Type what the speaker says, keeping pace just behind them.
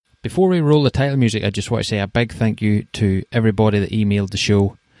Before we roll the title music, I just want to say a big thank you to everybody that emailed the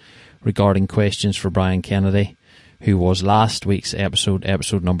show regarding questions for Brian Kennedy, who was last week's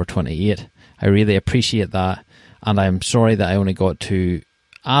episode number 28. I really appreciate that, and I'm sorry that I only got to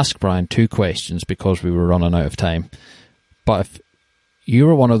ask Brian 2 questions because we were running out of time. But if you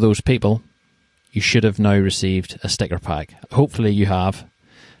were one of those people, you should have now received a sticker pack. Hopefully you have,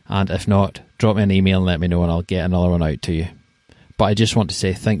 and if not, drop me an email and let me know and I'll get another one out to you. But I just want to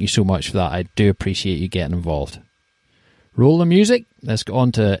say thank you so much for that. I do appreciate you getting involved. Roll the music. Let's go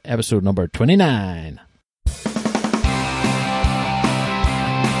on to episode number 29.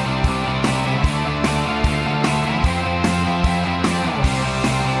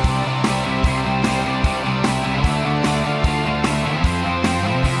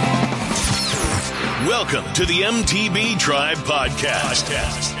 Welcome to the MTB Tribe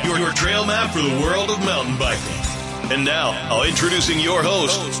Podcast, your trail map for the world of mountain biking. And now, introducing your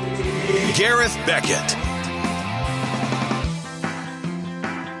host, Gareth Beckett.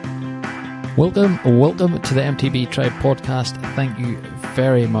 Welcome to the MTB Tribe Podcast. Thank you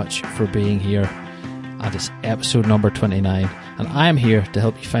very much for being here. And it's episode number 29. And I am here to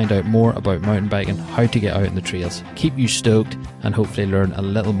help you find out more about mountain biking, how to get out on the trails, keep you stoked, and hopefully learn a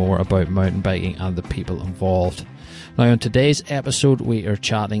little more about mountain biking and the people involved. Now, on today's episode, we are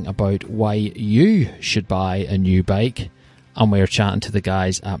chatting about why you should buy a new bike. And we are chatting to the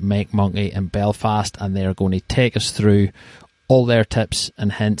guys at Make Monkey in Belfast, and they are going to take us through all their tips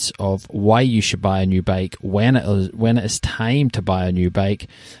and hints of why you should buy a new bike, when it is time to buy a new bike.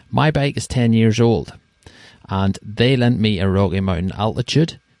 My bike is 10 years old, and they lent me a Rocky Mountain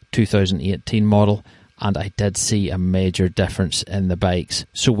Altitude 2018 model, and I did see a major difference in the bikes.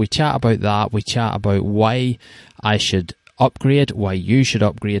 So we chat about that, we chat about why I should upgrade, why you should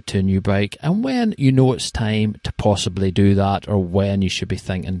upgrade to a new bike, and when you know it's time to possibly do that, or when you should be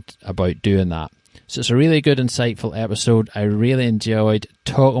thinking about doing that. So it's a really good, insightful episode. I really enjoyed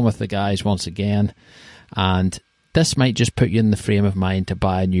talking with the guys once again, and this might just put you in the frame of mind to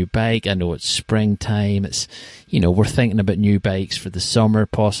buy a new bike. I know it's springtime. It's, we're thinking about new bikes for the summer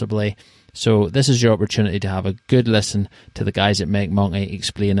possibly. So this is your opportunity to have a good listen to the guys at Make Monkey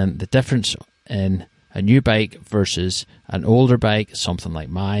explaining the difference in a new bike versus an older bike, something like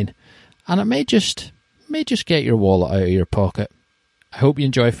mine. And it may just get your wallet out of your pocket. I hope you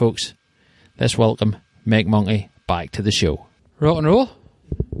enjoy, folks. Let's welcome Make Monkey back to the show. Rock and roll?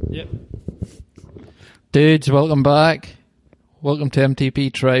 Yep. Dudes, welcome back. Welcome to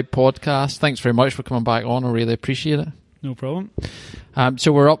MTB Tribe Podcast. Thanks very much for coming back on. I really appreciate it. No problem.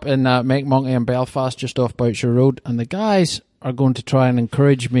 So we're up in Make Monkey in Belfast, just off Boucher Road, and the guys are going to try and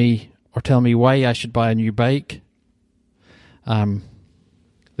encourage me or tell me why I should buy a new bike.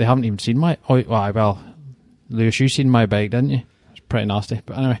 They haven't even seen my... well, Lewis, you seen my bike, didn't you? It's pretty nasty.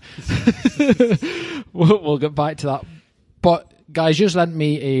 But anyway, we'll get back to that. But guys, just lent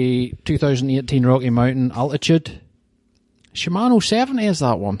me a 2018 Rocky Mountain Altitude. Shimano 70 is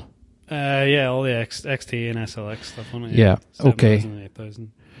that one? Yeah, all the XT and SLX stuff on it. Yeah, okay. 7,000 and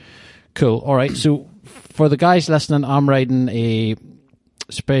 8,000. Cool. All right. So for the guys listening, I'm riding a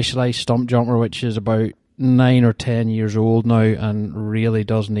Specialized stump jumper, which is about 9 or 10 years old now and really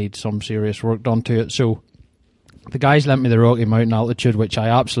does need some serious work done to it. So the guys lent me the Rocky Mountain Altitude, which I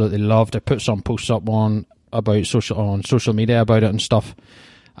absolutely loved. I put some posts up on social media about it and stuff.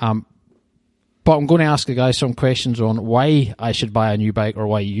 But I'm going to ask the guys some questions on why I should buy a new bike or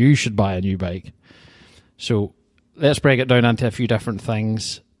why you should buy a new bike. So let's break it down into a few different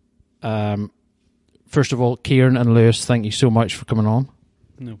things. First of all, Kieran and Lewis, thank you so much for coming on.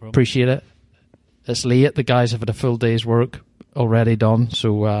 No problem. Appreciate it. It's late. The guys have had a full day's work already done,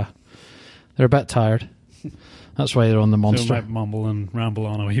 so they're a bit tired. That's why they're on the monster. So I might mumble and ramble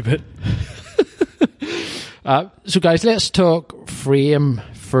on a wee bit. So guys, let's talk frame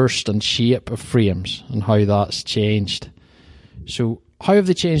first and shape of frames and how that's changed. So how have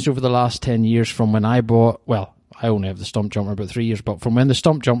they changed over the last 10 years from when I bought... Well, I only have the stump jumper about 3 years, but from when the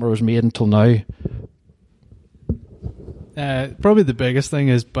stump jumper was made until now... Probably the biggest thing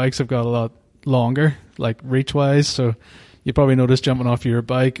is bikes have got a lot longer, like reach-wise, so you probably notice jumping off your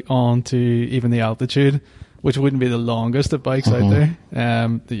bike onto even the Altitude, which wouldn't be the longest of bikes out there,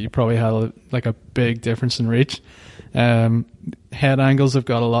 that you probably had like a big difference in reach. Head angles have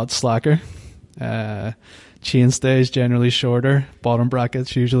got a lot slacker. Chain stays generally shorter. Bottom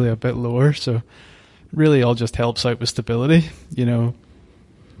brackets usually a bit lower, so really all just helps out with stability.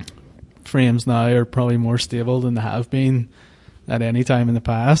 Frames now are probably more stable than they have been at any time in the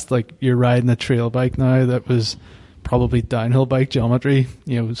past. Like, you're riding a trail bike now that was probably downhill bike geometry,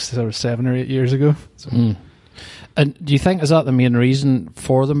 sort of 7 or 8 years ago. So And do you think, is that the main reason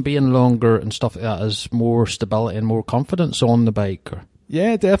for them being longer and stuff like that, is more stability and more confidence on the bike? Or?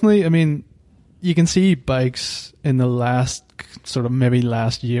 Yeah, definitely. I mean, you can see bikes in the last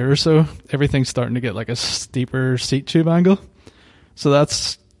year or so, everything's starting to get like a steeper seat tube angle. So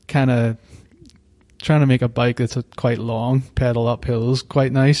that's kind of trying to make a bike that's quite long, pedal up hills,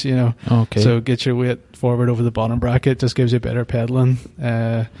 quite nice, you know. Okay. So get your weight forward over the bottom bracket, just gives you better pedaling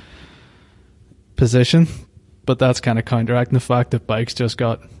position. But that's kind of counteracting the fact that bikes just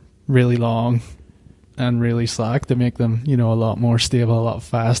got really long and really slack to make them, you know, a lot more stable, a lot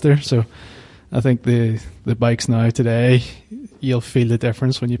faster. So I think the bikes now today, you'll feel the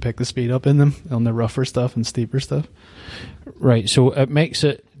difference when you pick the speed up in them on the rougher stuff and steeper stuff. Right, so it makes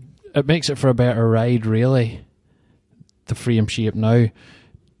it for a better ride, really, the frame shape now.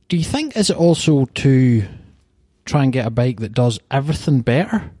 Do you think, is it also to try and get a bike that does everything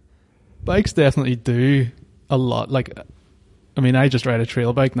better? Bikes definitely do a lot. Like, I mean, I just ride a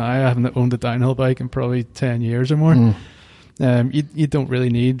trail bike now. I haven't owned a downhill bike in probably 10 years or more. You don't really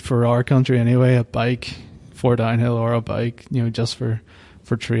need, for our country anyway, a bike for downhill or a bike, you know, just for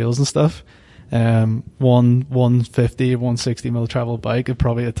trails and stuff. 150, 160 mil travel bike would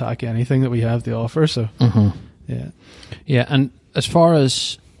probably attack anything that we have to offer. So, yeah. And as far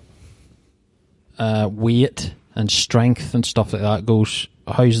as weight and strength and stuff like that goes,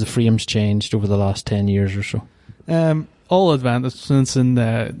 how's the frames changed over the last 10 years or so? All advancements in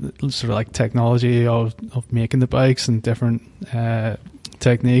the sort of like technology of making the bikes and different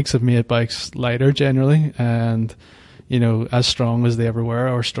techniques have made bikes lighter generally, and you know, as strong as they ever were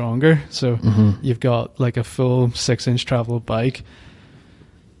or stronger. So you've got like a full 6-inch travel bike,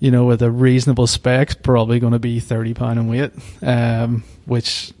 you know, with a reasonable spec, probably going to be 30 pound in weight,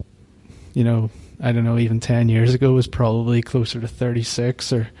 which, you know, I don't know, even 10 years ago was probably closer to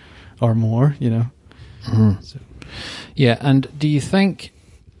 36 or more, you know. So. Yeah, and do you think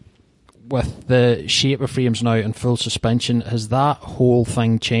with the shape of frames now and full suspension, has that whole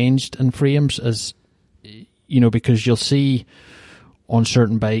thing changed in frames? As you know, because you'll see on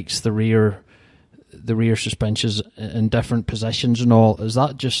certain bikes the rear suspensions in different positions and all. Does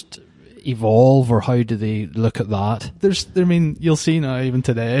that just evolve, or how do they look at that? You'll see now even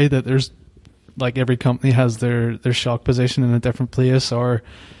today that there's, like, every company has their shock position in a different place, or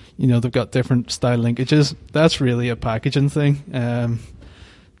you know, they've got different style linkages. That's really a packaging thing.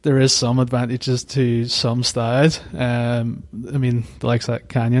 There is some advantages to some styles. I mean, the likes of that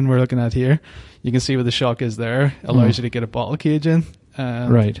Canyon we're looking at here, you can see where the shock is there. Allows you to get a bottle cage in.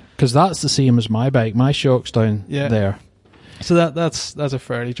 Right, because that's the same as my bike. My shock's down there. So that's a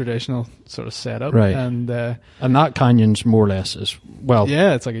fairly traditional sort of setup. Right. And that Canyon's more or less as well.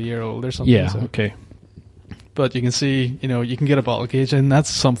 Yeah, it's like a year old or something. Yeah, so. okay. But you can see, you know, you can get a bottle cage in. That's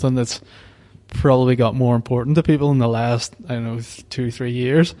something that's probably got more important to people in the last, I don't know, 2-3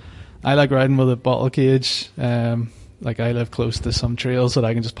 years. I like riding with a bottle cage. Like, I live close to some trails that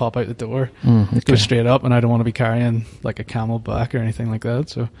I can just pop out the door, go straight up, and I don't want to be carrying like a Camelback or anything like that.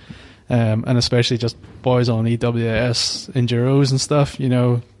 So, and especially just boys on EWS Enduros and stuff, you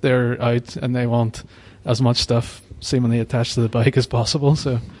know, they're out and they want as much stuff seemingly attached to the bike as possible.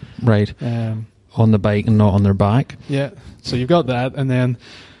 So, right. On the bike and not on their back. Yeah. So you've got that, and then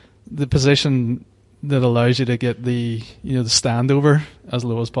the position that allows you to get the, you know, the standover as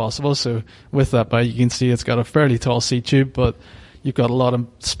low as possible. So with that bike, you can see it's got a fairly tall seat tube, but you've got a lot of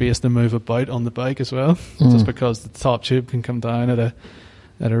space to move about on the bike as well, just because the top tube can come down at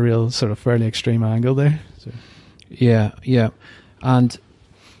a real sort of fairly extreme angle there. So. Yeah. And,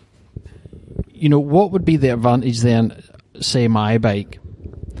 you know, what would be the advantage then, say my bike?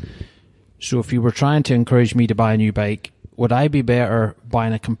 So if you were trying to encourage me to buy a new bike, would I be better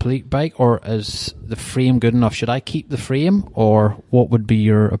buying a complete bike, or is the frame good enough? Should I keep the frame, or what would be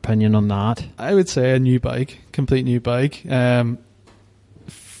your opinion on that? I would say a new bike, complete new bike.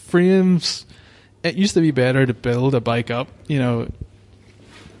 Frames, it used to be better to build a bike up. You know,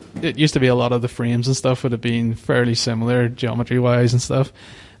 it used to be a lot of the frames and stuff would have been fairly similar geometry-wise and stuff.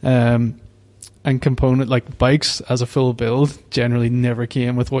 And component, like bikes as a full build, generally never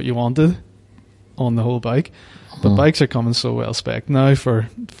came with what you wanted on the whole bike. But bikes are coming so well spec'd now for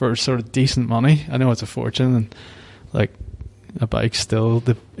sort of decent money. I know it's a fortune, and like a bike still,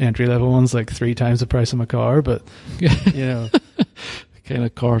 the entry level one's like 3 times the price of my car, but you know, kind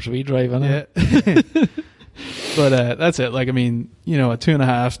of cars we drive, innit? Yeah. But that's it. Like, I mean, you know, a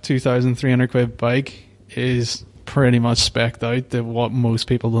 2,300 quid bike is pretty much spec'd out to what most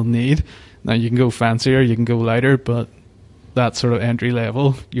people will need. Now you can go fancier, you can go lighter, but that sort of entry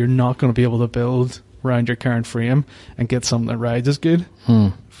level, you're not going to be able to build around your current frame and get something that rides as good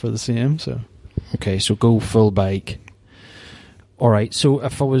for the same. So, Okay, so go full bike. All right, so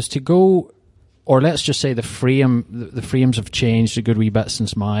if I was to go, or let's just say the frames have changed a good wee bit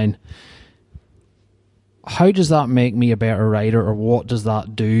since mine. How does that make me a better rider, or what does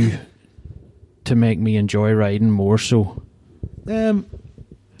that do to make me enjoy riding more so?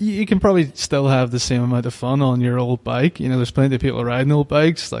 You can probably still have the same amount of fun on your old bike. You know, there's plenty of people riding old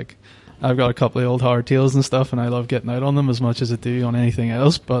bikes. Like, I've got a couple of old hardtails and stuff, and I love getting out on them as much as I do on anything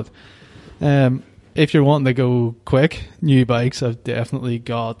else. But if you're wanting to go quick, new bikes have definitely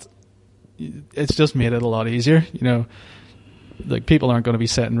got... It's just made it a lot easier. You know, like, people aren't going to be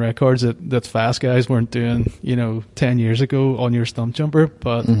setting records that fast guys weren't doing, 10 years ago on your stump jumper.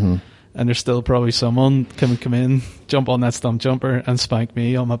 But... Mm-hmm. And there's still probably someone come in, jump on that stump jumper and spank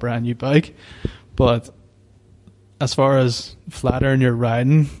me on my brand new bike. But as far as flattering your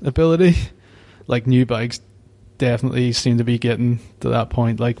riding ability, like, new bikes definitely seem to be getting to that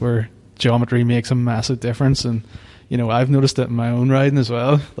point, like, where geometry makes a massive difference. And, I've noticed it in my own riding as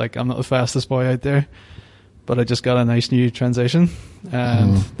well. Like, I'm not the fastest boy out there, but I just got a nice new transition.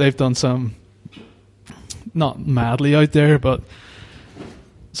 And they've done some, not madly out there, but...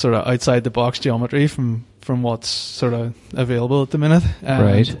 sort of outside the box geometry from what's sort of available at the minute. And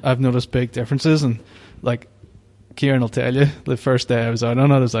right. I've noticed big differences, and like Kieran will tell you, the first day I was out on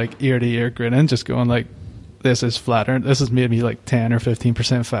it, I was like ear to ear grinning, just going like, this is flatter. This has made me like 10 or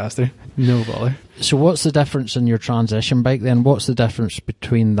 15% faster. No bother. So what's the difference in your transition bike then? What's the difference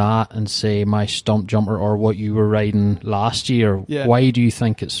between that and, say, my stump jumper or what you were riding last year? Yeah. Why do you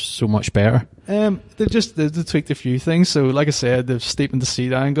think it's so much better? They've tweaked a few things. So like I said, they've steepened the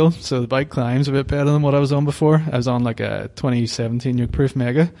seat angle, so the bike climbs a bit better than what I was on before. I was on like a 2017 Nukeproof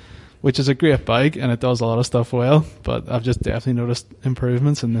Mega, which is a great bike and it does a lot of stuff well, but I've just definitely noticed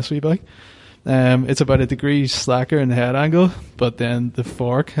improvements in this wee bike. It's about a degree slacker in the head angle, but then the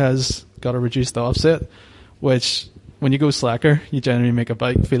fork has got a reduced offset, which when you go slacker, you generally make a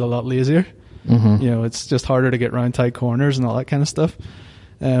bike feel a lot lazier. Mm-hmm. It's just harder to get around tight corners and all that kind of stuff.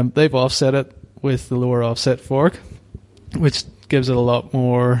 They've offset it with the lower offset fork, which gives it a lot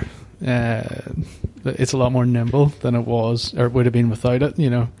more, it's a lot more nimble than it was, or it would have been without it,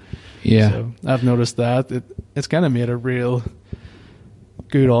 Yeah. So I've noticed that. It's kind of made a real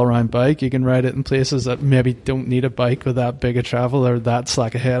good all-round bike. You can ride it in places that maybe don't need a bike with that big a travel or that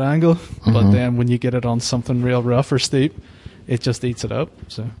slack a head angle, but then when you get it on something real rough or steep, it just eats it up.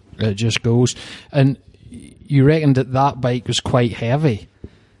 So it just goes. And you reckoned that bike was quite heavy?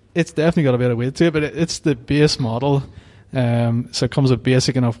 It's definitely got a bit of weight to it, but it's the base model, so it comes with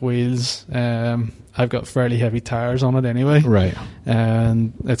basic enough wheels. I've got fairly heavy tires on it anyway, right?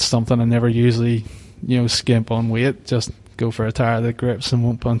 And it's something I never usually skimp on weight. Just go for a tire that grips and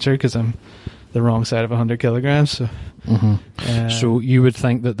won't puncture because I'm the wrong side of 100 kilograms. So, so you would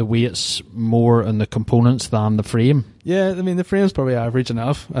think that the weight's more in the components than the frame? Yeah, I mean the frame's probably average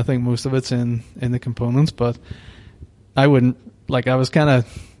enough. I think most of it's in the components, but I wouldn't, like, I was kind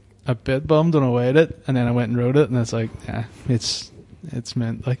of a bit bummed when I weighed it, and then I went and rode it, and it's like, yeah, it's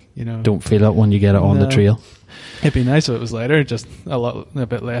meant, like, don't feel it when you get it on the trail. It'd be nice if it was lighter, just a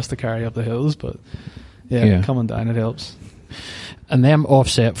bit less to carry up the hills, but yeah. Coming down it helps. And them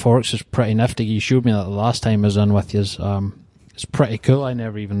offset forks is pretty nifty. You showed me that the last time I was in with you. It's pretty cool. I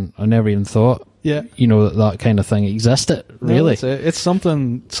never even thought that kind of thing existed, really. No, it's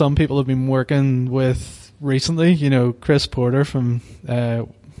something some people have been working with recently. Chris Porter from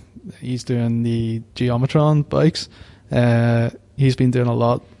he's doing the Geometron bikes. He's been doing a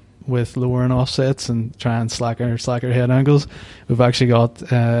lot with lowering offsets and trying slacker head angles. We've actually got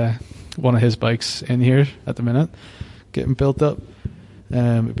one of his bikes in here at the minute getting built up.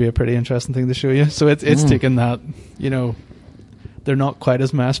 It'd be a pretty interesting thing to show you. So it's taken that, they're not quite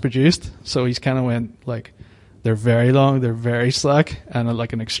as mass produced, so he's kind of went like, they're very long, they're very slack, and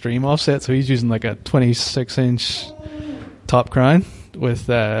like an extreme offset. So he's using like a 26-inch top crown with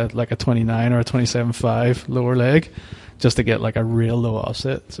like a 29 or a 27.5 lower leg, just to get like a real low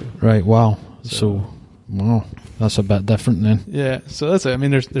offset. So, right. Wow. So wow, that's a bit different then. Yeah. So that's it. I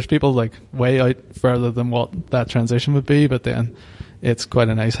mean, there's people like way out further than what that transition would be, but then it's quite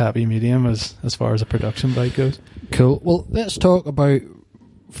a nice happy medium as far as a production bike goes. Cool. Well, let's talk about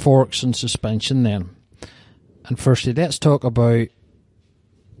forks and suspension then. And firstly, let's talk about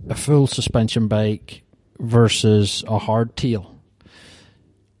a full suspension bike versus a hardtail.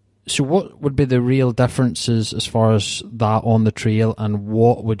 So what would be the real differences as far as that on the trail, and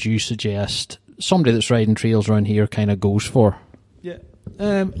what would you suggest somebody that's riding trails around here kind of goes for? Yeah,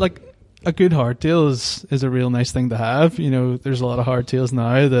 like a good hardtail is a real nice thing to have. There's a lot of hardtails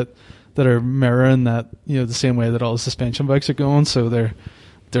now that are mirroring that, the same way that all the suspension bikes are going. So they're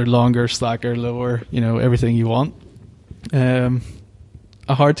they're longer, slacker, lower, everything you want. A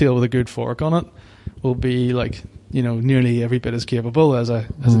hardtail with a good fork on it will be like, nearly every bit as capable as a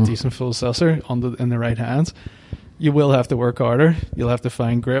decent full susser in the right hands. You will have to work harder. You'll have to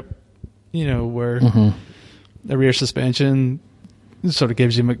find grip, where the rear suspension sort of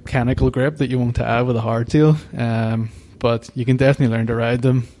gives you mechanical grip that you won't have with a hardtail. But you can definitely learn to ride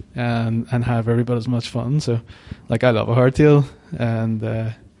them and have every bit as much fun. So, like, I love a hardtail, and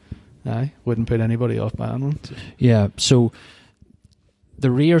I wouldn't put anybody off buying one. So. Yeah, so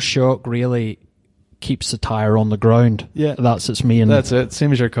the rear shock really keeps the tyre on the ground. Yeah. That's its main... That's it.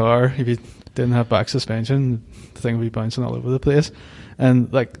 Same as your car. If you didn't have back suspension, the thing would be bouncing all over the place.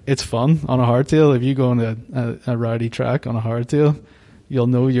 And, like, it's fun on a hardtail. If you go on a rowdy track on a hardtail, you'll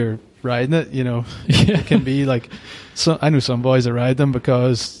know you're riding it, Yeah. It can be like... So I know some boys that ride them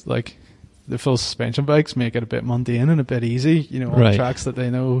because, like, the full suspension bikes make it a bit mundane and a bit easy, on Right. tracks that they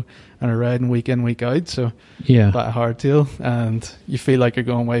know and are riding week in, week out. So, Yeah. buy a hardtail, and you feel like you're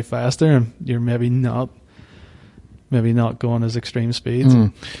going way faster, and you're maybe not going as extreme speeds.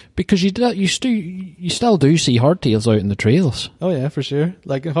 Because you still do see hardtails out in the trails. Oh yeah, for sure.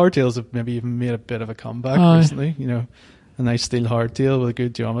 Like, hardtails have maybe even made a bit of a comeback Aye. recently. A nice steel hardtail with a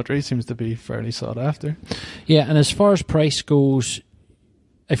good geometry seems to be fairly sought after. Yeah, and as far as price goes,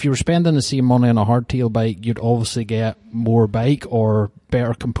 if you were spending the same money on a hardtail bike, you'd obviously get more bike or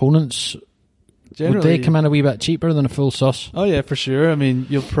better components. Would they come in a wee bit cheaper than a full sus? Oh yeah, for sure. I mean,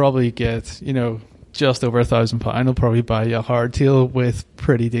 you'll probably get, just over £1,000. You'll probably buy a hardtail with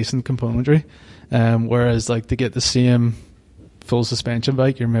pretty decent componentry. Whereas, like, to get the same full suspension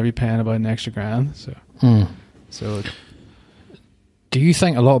bike, you're maybe paying about an extra grand. So do you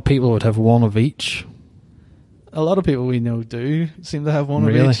think a lot of people would have one of each? a lot of people we know do seem to have one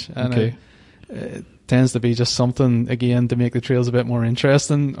Really? of each. And Okay. it tends to be just something, again, to make the trails a bit more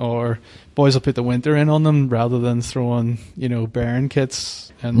interesting, or boys will put the winter in on them rather than throwing, bearing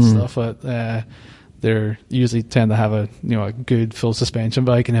kits and stuff. They usually tend to have a good full suspension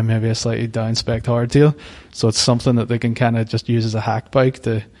bike and then maybe a slightly down spec hardtail. So it's something that they can kind of just use as a hack bike.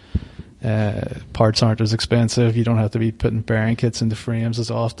 Parts aren't as expensive. You don't have to be putting bearing kits into frames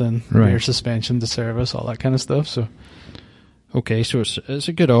as often. Right. Rear suspension to service, all that kind of stuff. So Okay, so it's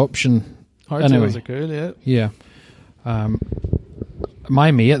a good option. hardtails Anyway. are cool, yeah. Yeah.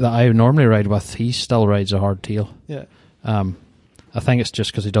 My mate that I normally ride with, he still rides a hardtail. Yeah. I think it's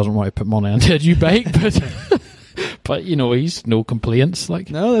just because he doesn't want to put money into a new bike, but he's no complaints.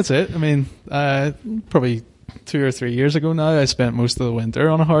 Like, No, that's it. I mean, probably 2 or 3 years ago now, I spent most of the winter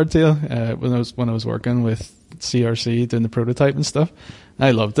on a hardtail when I was working with CRC doing the prototype and stuff.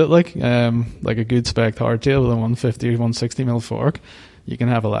 I loved it, like a good spec hardtail with a 150 or 160 mil fork. You can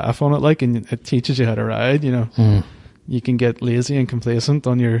have a laugh on it, like, and it teaches you how to ride. You can get lazy and complacent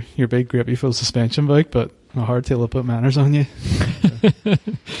on your big grippy full suspension bike, but a hardtail will put manners on you.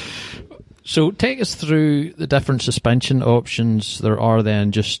 So take us through the different suspension options there are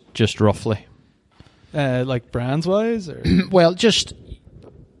then, just roughly. Like brands wise, or Well,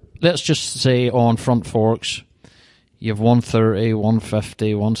 let's just say on front forks, you have 130,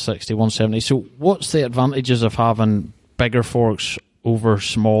 150, 160, 170. So what's the advantages of having bigger forks over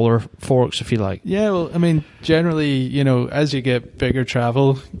smaller forks, if you like? yeah, well, I mean, generally, as you get bigger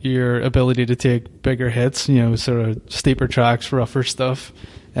travel, your ability to take bigger hits, sort of steeper tracks, rougher stuff,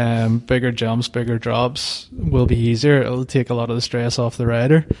 bigger jumps, bigger drops will be easier. It'll take a lot of the stress off the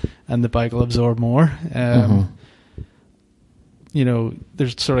rider, and the bike will absorb more.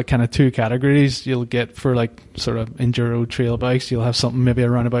 There's sort of kind of two categories you'll get for, like, sort of enduro trail bikes. You'll have something maybe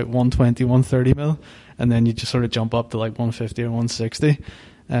around about 120, 130 mil, and then you just sort of jump up to like 150 or 160.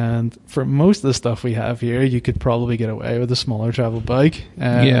 And for most of the stuff we have here, you could probably get away with a smaller travel bike.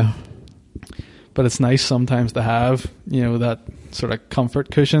 Yeah. But it's nice sometimes to have, that sort of comfort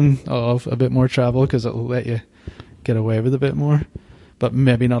cushion of a bit more travel, because it'll let you get away with a bit more, but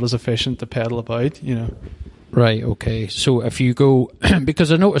maybe not as efficient to pedal about, Right, okay. So if you go,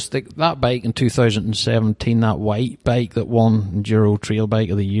 because I noticed that bike in 2017, that white bike that won Enduro Trail Bike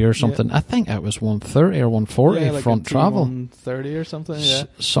of the Year or something, I think it was 130 or 140 Yeah, like front a travel. 130 or something, yeah.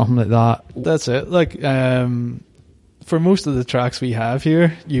 Something like that. That's it. Like, for most of the tracks we have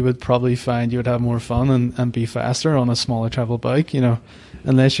here, you would probably find you would have more fun and be faster on a smaller travel bike,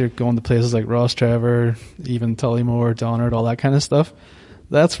 unless you're going to places like Ross Trevor, even Tullymore, Donard, all that kind of stuff.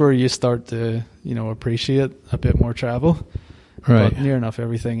 That's where you start to, appreciate a bit more travel. Right. But near enough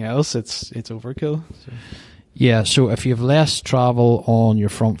everything else, it's overkill. So. Yeah, so if you have less travel on your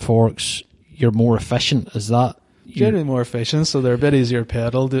front forks, you're more efficient. Is that, generally more efficient, so they're a bit easier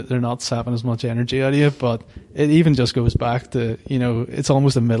pedal. They're not sapping as much energy out of you, but it even just goes back to, it's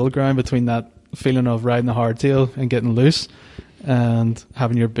almost a middle ground between that feeling of riding a hardtail and getting loose and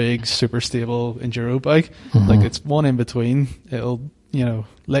having your big, super stable enduro bike. Like, it's one in between. It'll,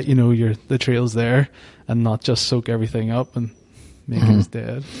 let you know the trail's there and not just soak everything up and make it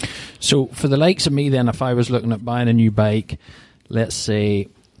dead. So for the likes of me then, if I was looking at buying a new bike, let's say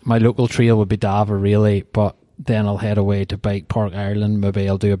my local trail would be Dava really, but then I'll head away to Bike Park Ireland. Maybe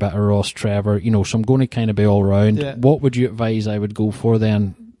I'll do a bit of Ross Trevor, so I'm going to kind of be all round. Yeah. What would you advise I would go for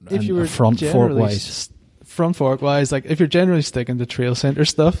then? If you were front fork wise? Front fork wise, like if you're generally sticking to trail center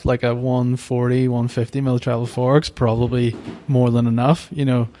stuff, like a 140, 150 mil travel forks, probably more than enough.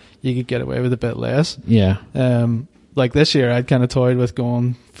 You could get away with a bit less. Yeah. Like this year, I'd kind of toyed with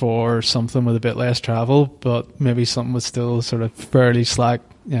going for something with a bit less travel, but maybe something with still sort of fairly slack,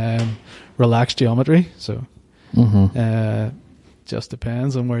 relaxed geometry. So, just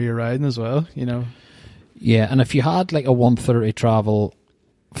depends on where you're riding as well, Yeah, and if you had like a 130 travel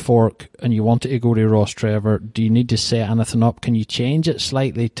fork and you wanted to go to Ross Trevor, do you need to set anything up? Can you change it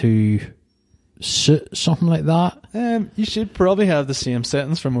slightly to suit something like that? You should probably have the same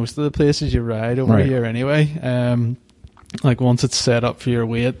settings for most of the places you ride over here anyway. Like once it's set up for your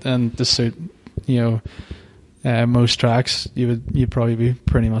weight and to suit, most tracks, you'd probably be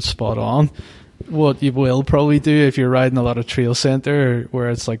pretty much spot on. What you will probably do if you're riding a lot of trail center where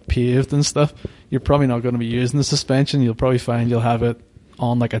it's like paved and stuff, you're probably not going to be using the suspension. You'll probably find you'll have it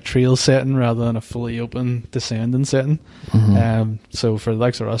on like a trail setting rather than a fully open descending setting. So for the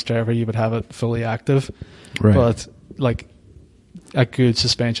likes of Ross Trevor, you would have it fully active. Right. But like a good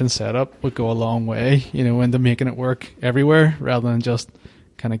suspension setup would go a long way, into making it work everywhere rather than just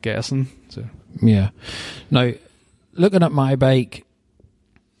kind of guessing. So yeah. Now, looking at my bike,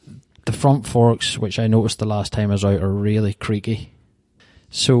 the front forks, which I noticed the last time I was out, are really creaky.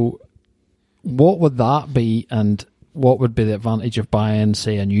 So what would that be, and what would be the advantage of buying,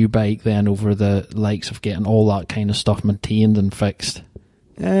 say, a new bike then over the likes of getting all that kind of stuff maintained and fixed?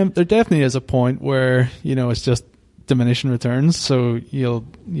 There definitely is a point where, it's just diminishing returns. So you'll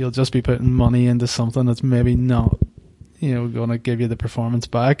just be putting money into something that's maybe not, going to give you the performance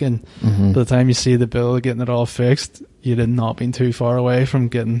back. And by the time you see the bill getting it all fixed, you'd have not been too far away from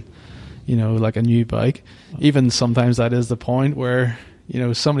getting, like a new bike. Even sometimes that is the point where,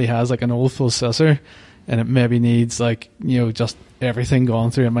 somebody has like an old full successor and it maybe needs like, just everything going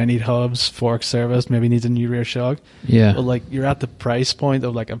through. It might need hubs, fork service, maybe needs a new rear shock. Yeah. But like you're at the price point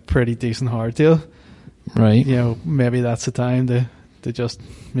of like a pretty decent hardtail. Right. Maybe that's the time to just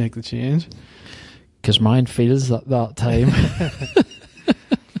make the change. Because mine fails at that time.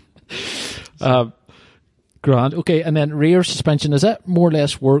 Grand. Okay, and then rear suspension, is it more or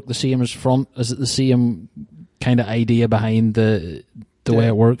less work the same as front? Is it the same kind of idea behind the way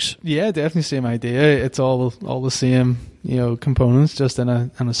it works? Yeah, definitely same idea. It's all the same, components, just in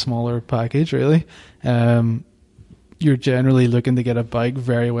a smaller package, really. You're generally looking to get a bike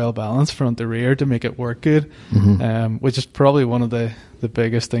very well balanced front to rear to make it work good, which is probably one of the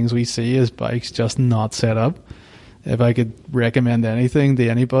biggest things we see is bikes just not set up. If I could recommend anything to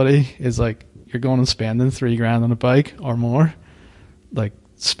anybody, is like, you're going and spending $3,000 on a bike or more, like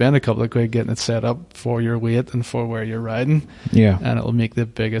spend a couple of quid getting it set up for your weight and for where you're riding. Yeah. And it'll make the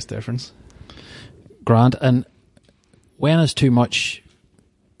biggest difference. Grand. And when is too much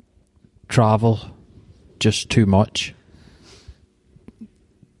travel just too much?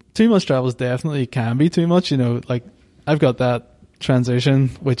 Too much travel definitely can be too much. Like I've got that transition,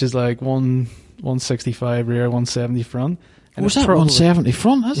 which is like 165 rear, 170 front. And was that 170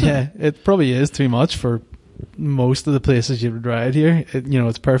 front, is it? Yeah, it probably is too much for most of the places you would ride here.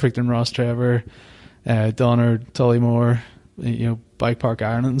 It's perfect in Ross Trevor, Donard, Tullymore, Bike Park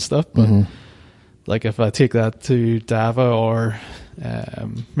Ireland and stuff. But like if I take that to Dava or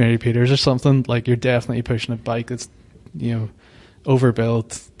Mary Peters or something, like you're definitely pushing a bike that's,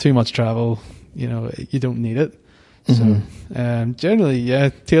 overbuilt, too much travel. You don't need it. So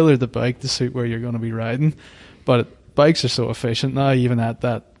generally, tailor the bike to suit where you're going to be riding. But bikes are so efficient now, even at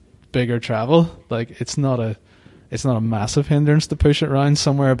that bigger travel, like it's not a massive hindrance to push it around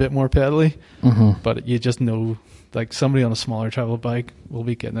somewhere a bit more pedally. But you just know, like somebody on a smaller travel bike will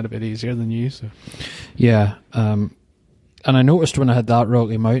be getting it a bit easier than you. So yeah, and I noticed when I had that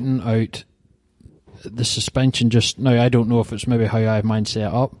Rocky Mountain out, the suspension just, now I don't know if it's maybe how I have mine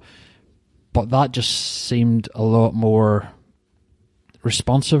set up, but that just seemed a lot more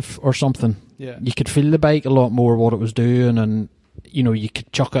responsive or something. Yeah. You could feel the bike a lot more, what it was doing, and you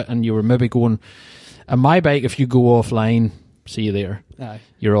could chuck it and you were maybe going, and my bike, if you go offline, see you there. Aye.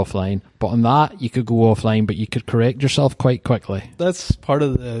 You're offline. But on that, you could go offline, but you could correct yourself quite quickly. That's part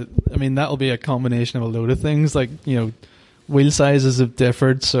of that'll be a combination of a load of things. Like, wheel sizes have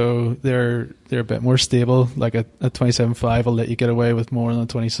differed, so they're a bit more stable. Like a 27.5 will let you get away with more than a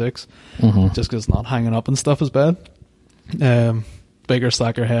 26, just because it's not hanging up and stuff as bad. Bigger,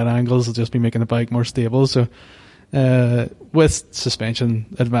 slacker head angles will just be making the bike more stable. So with suspension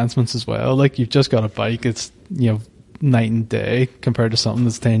advancements as well, like you've just got a bike, it's night and day compared to something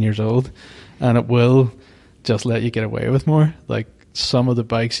that's 10 years old, and it will just let you get away with more. Like some of the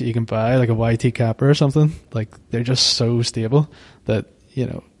bikes that you can buy, like a YT Kappa or something, like they're just so stable that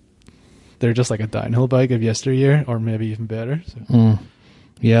they're just like a downhill bike of yesteryear, or maybe even better. So.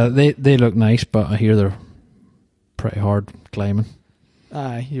 Yeah, they look nice, but I hear they're pretty hard climbing.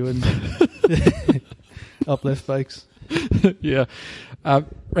 Aye, you wouldn't. Uplift bikes. Yeah.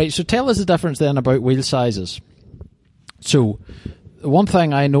 Right, so tell us the difference then about wheel sizes. So, the one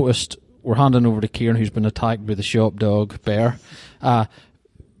thing I noticed, we're handing over to Kieran, who's been attacked by the shop dog, Bear. But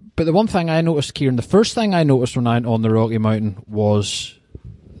the one thing I noticed, Kieran, the first thing I noticed when I went on the Rocky Mountain was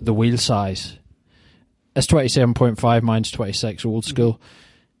the wheel size. It's 27.5, mine's 26, old school.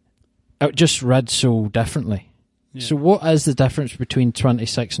 It just read so differently. Yeah. So what is the difference between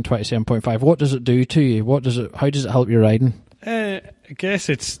 26 and 27.5? What does it do to you? How does it help your riding? I guess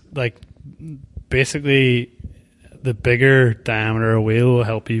it's like basically the bigger diameter of wheel will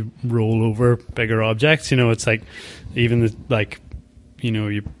help you roll over bigger objects. It's like even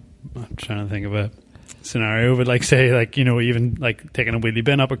I'm trying to think of a scenario, but like say like even like taking a wheelie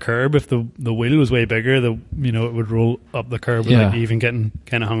bin up a curb, if the wheel was way bigger, it would roll up the curb without even getting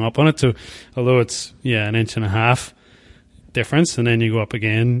kind of hung up on it. So although it's an inch and a half difference, and then you go up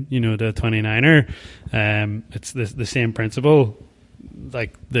again the 29er, it's the same principle.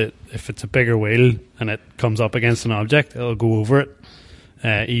 Like if it's a bigger wheel and it comes up against an object, it'll go over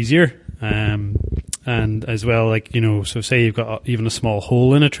it easier. And as well, like, so say you've got even a small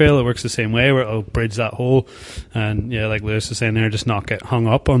hole in a trail, it works the same way, where it'll bridge that hole, and like Lewis was saying there, just not get hung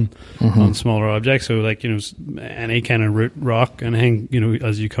up on smaller objects. So like, any kind of root, rock, anything,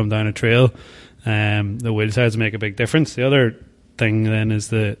 as you come down a trail, the wheel size make a big difference. The other thing then is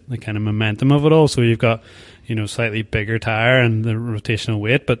the kind of momentum of it all. So you've got, slightly bigger tire and the rotational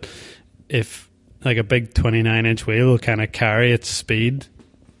weight, but if like a big 29-inch wheel will kind of carry its speed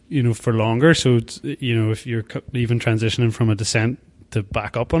for longer. So it's, if you're even transitioning from a descent to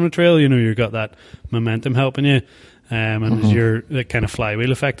back up on a trail, you've got that momentum helping you, and there's your the kind of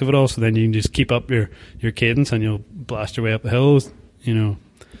flywheel effect of it all. So then you can just keep up your cadence, and you'll blast your way up the hills,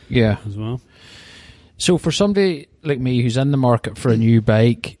 as well. So for somebody like me who's in the market for a new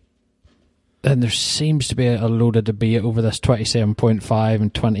bike, then there seems to be a load of debate over this 27.5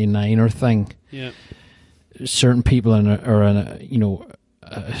 and 29er thing. Yeah, certain people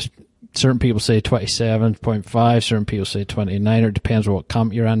certain people say 27.5, certain people say 29, or it depends on what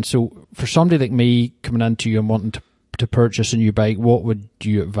camp you're in. So for somebody like me coming into you and wanting to purchase a new bike, what would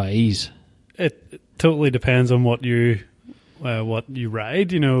you advise? It totally depends on what you ride.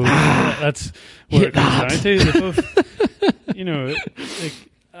 That's what it comes down to.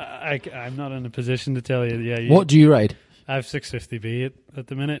 I'm not in a position to tell you. Yeah. What do you ride? I have 650B at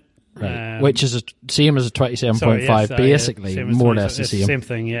the minute. Right. Which is same as a 27.5, basically, more or less the same. Same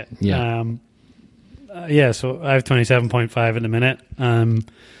thing, yeah. So I have 27.5 at the minute.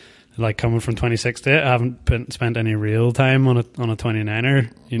 Like coming from 26 to it, I haven't spent any real time on a 29er,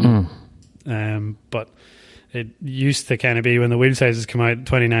 but it used to kind of be when the wheel sizes come out,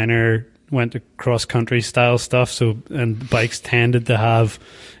 29er went to cross-country style stuff, and bikes tended to have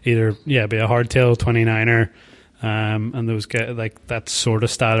either, be a hardtail 29er, and those get like that sort of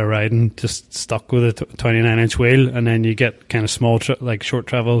style of riding just stuck with a 29-inch wheel, and then you get kind of small like short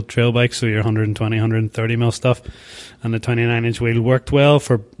travel trail bikes, so your 120 130 mil stuff, and the 29-inch wheel worked well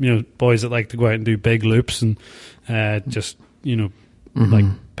for boys that like to go out and do big loops and like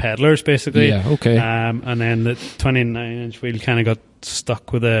peddlers basically. And then the 29-inch wheel kind of got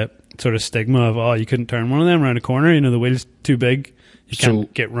stuck with a sort of stigma of you couldn't turn one of them around a corner, the wheel's too big. You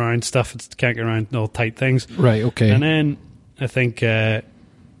can't get around stuff. Can't get around all tight things. Right, okay. And then I think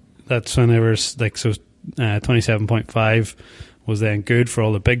that's when there was 27.5 was then good for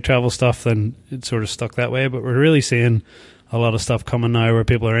all the big travel stuff. Then it sort of stuck that way. But we're really seeing a lot of stuff coming now where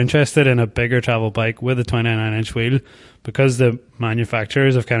people are interested in a bigger travel bike with a 29-inch wheel, because the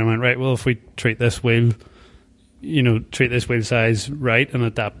manufacturers have kind of went, right, well, if we treat this wheel size right and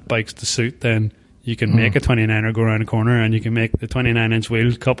adapt bikes to suit, then you can make a 29er go around a corner, and you can make the 29-inch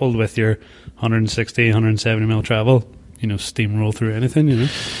wheel coupled with your 160, 170 mil travel, steamroll through anything.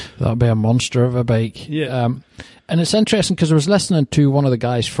 That'd be a monster of a bike. Yeah. And it's interesting because I was listening to one of the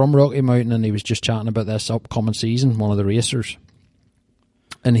guys from Rocky Mountain, and he was just chatting about this upcoming season, one of the racers.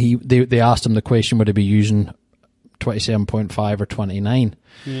 And they asked him the question, would he be using 27.5 or 29?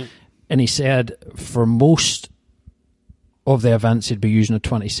 Yeah. And he said for most of the events he'd be using a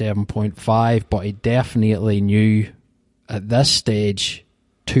 27.5, but he definitely knew at this stage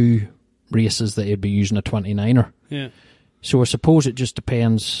 2 races that he'd be using a 29er. Yeah. So I suppose it just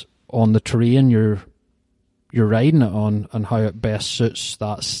depends on the terrain you're riding it on and how it best suits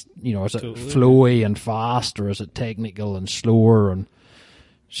that. Is it flowy and fast, or is it technical and slower? And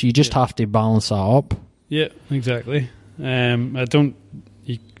so you just have to balance that up. Yeah, exactly.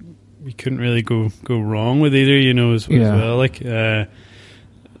 You couldn't really go wrong with either, as well. Like I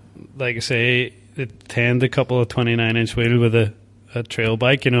say, it tend a couple of 29-inch wheel with a trail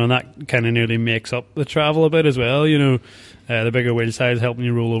bike, and that kind of nearly makes up the travel a bit as well. The bigger wheel size helping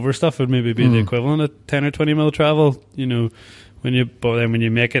you roll over stuff would maybe be the equivalent of 10 or 20 mil travel. When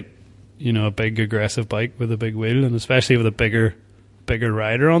you make it, a big aggressive bike with a big wheel, and especially with a bigger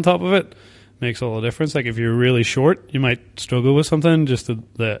rider on top of it, makes all the difference. Like if you're really short, you might struggle with something, just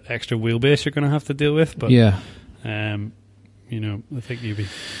the extra wheelbase you're going to have to deal with. But yeah, I think you'd be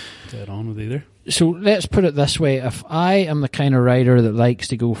dead on with either. So let's put it this way: if I am the kind of rider that likes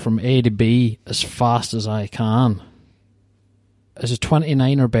to go from A to B as fast as I can, is a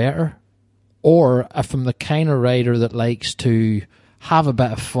 29er better? Or if I'm the kind of rider that likes to have a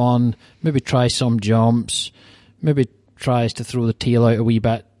bit of fun, maybe try some jumps, maybe tries to throw the tail out a wee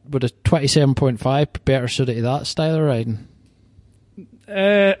bit, would a 27.5 better suited to that style of riding?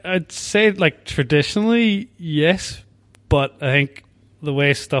 I'd say, traditionally, yes. But I think the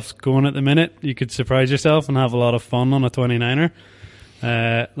way stuff's going at the minute, you could surprise yourself and have a lot of fun on a 29er.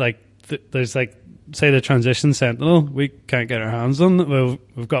 There's say the Transition Sentinel, we can't get our hands on.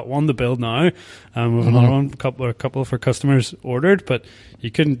 We've got one to build now, and we've another one, a couple for customers ordered. But you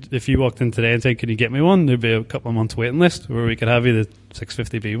couldn't, if you walked in today and said, "Can you get me one?" There'd be a couple of months waiting list where we could have you the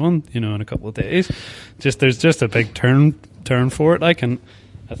 650B one, in a couple of days. There's just a big turn for it, and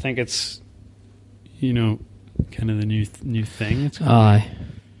I think it's, kind of the new thing. It's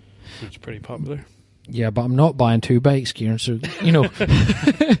pretty popular. Yeah, but I'm not buying 2 bikes, Kieran, so,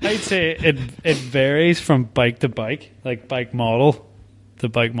 I'd say it varies from bike to bike, like bike model to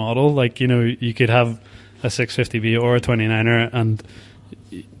bike model. You could have a 650B or a 29er, and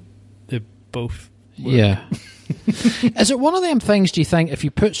they both work. Yeah. Is it one of them things, do you think, if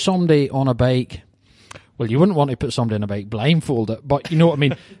you put somebody on a bike, well, you wouldn't want to put somebody on a bike blindfolded, but you know what I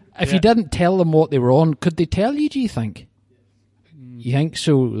mean? If you didn't tell them what they were on, could they tell you, do you think? You think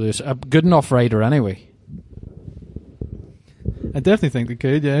so? There's a good enough rider anyway. I definitely think they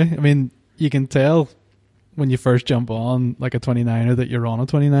could, yeah. I mean, you can tell when you first jump on like a 29er that you're on a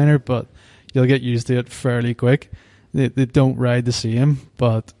 29er, but you'll get used to it fairly quick. They don't ride the same,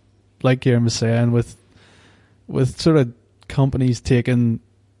 but like Kieran was saying, with sort of companies taking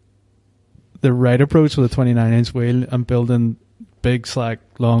the right approach with a 29-inch wheel and building big, slack,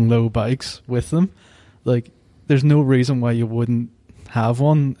 long, low bikes with them, there's no reason why you wouldn't have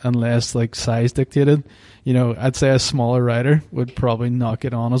one unless size dictated. I'd say a smaller rider would probably not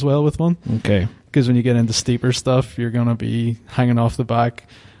get on as well with one. Okay. Because when you get into steeper stuff, you're going to be hanging off the back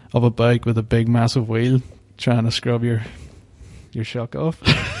of a bike with a big, massive wheel trying to scrub your shock off.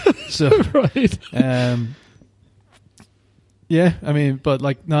 So, right. Yeah, I mean,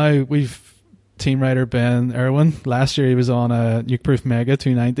 but now we've team rider Ben Irwin. Last year he was on a Nukeproof Mega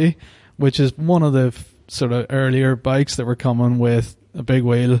 290, which is one of the sort of earlier bikes that were coming with a big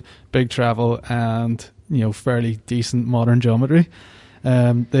wheel, big travel, and fairly decent modern geometry.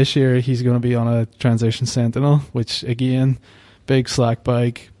 This year he's going to be on a Transition Sentinel, which again, big slack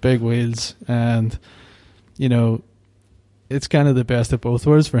bike, big wheels, and it's kind of the best of both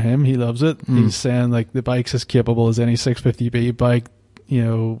worlds for him. He loves it. He's saying the bike's as capable as any 650B bike,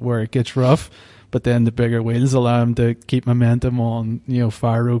 where it gets rough, but then the bigger wheels allow him to keep momentum on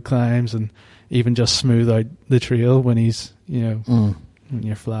fire road climbs and even just smooth out the trail when he's when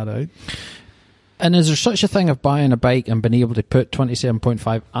you're flat out. And is there such a thing of buying a bike and being able to put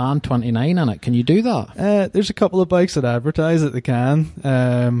 27.5 and 29 in it? Can you do that? There's a couple of bikes that advertise that they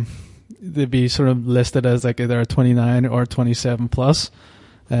can. They'd be sort of listed as either a 29 or 27 plus.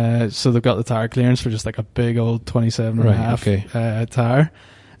 So they've got the tire clearance for just a big old 27 and a half tire.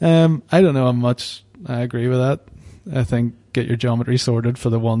 I don't know how much I agree with that. I think get your geometry sorted for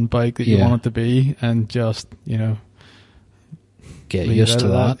the one bike that you want it to be, and just get used to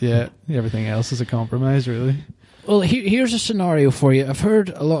that. Yeah, everything else is a compromise, really. Well, here's a scenario for you. I've heard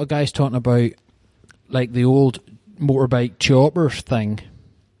a lot of guys talking about the old motorbike chopper thing.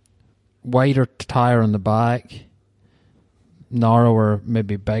 Wider tyre on the back, narrower,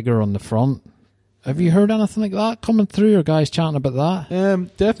 maybe bigger on the front. Have you heard anything like that coming through, or guys chatting about that?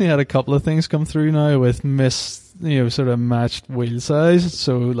 Definitely had a couple of things come through now with sort of matched wheel size.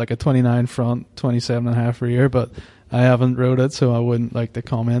 So like a 29 front, 27.5 rear, but I haven't rode it, so I wouldn't like to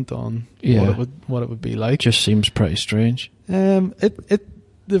comment on what it would be like. Just seems pretty strange.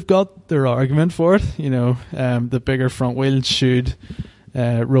 They've got their argument for it. The bigger front wheel should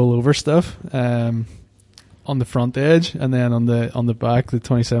roll over stuff on the front edge, and then on the back, the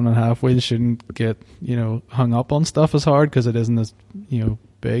 27.5 wheel shouldn't get hung up on stuff as hard because it isn't as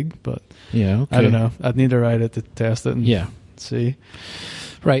big. But okay. I don't know. I'd need to ride it to test it and see.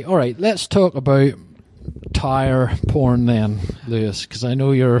 Right. All right. Let's talk about tire porn then, Lewis, because I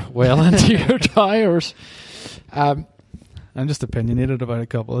know you're well into your tires. I'm just opinionated about a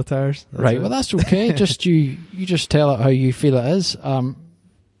couple of tires. Right. Well, that's okay. Just you just tell it how you feel it is.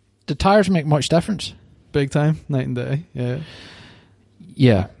 Do tires make much difference? Big time, night and day. Yeah.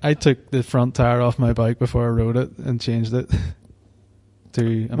 Yeah. I took the front tire off my bike before I rode it and changed it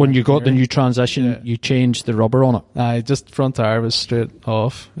to. When you got the new Transition, you changed the rubber on it. Just front tire was straight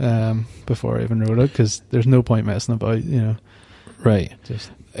off before I even rode it because there's no point messing about. Right.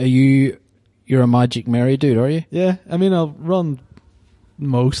 You're a Magic Mary dude, are you? Yeah. I mean, I'll run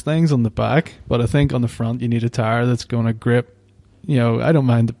most things on the back, but I think on the front you need a tire that's going to grip. I don't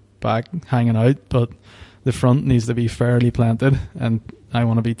mind the back hanging out, but the front needs to be fairly planted, and I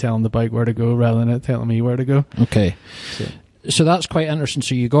want to be telling the bike where to go rather than it telling me where to go. Okay. So that's quite interesting.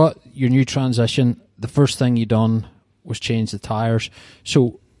 So you got your new Transition. The first thing you done was change the tires.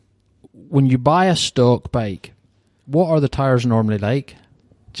 So when you buy a stock bike, what are the tires normally like?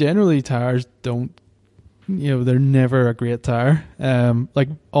 Generally, tires don't, they're never a great tire. Like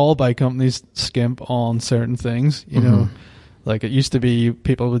all bike companies skimp on certain things, Like it used to be,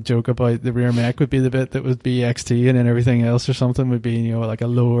 people would joke about the rear mech would be the bit that would be XT, and then everything else or something would be, like a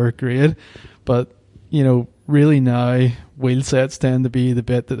lower grade. But, really now wheel sets tend to be the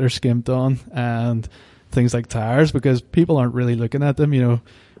bit that they're skimped on, and things like tires, because people aren't really looking at them.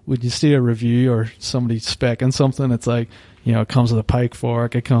 When you see a review or somebody speccing something, it's like, it comes with a pike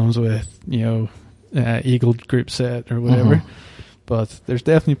fork, it comes with, Eagle group set or whatever. Mm-hmm. But there's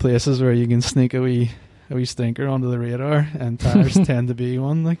definitely places where you can sneak a wee stinker onto the radar, and tires tend to be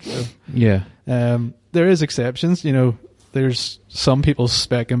one. Like, so. Yeah. There is exceptions. There's some people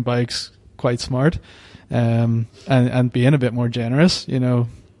speccing bikes quite smart, and being a bit more generous.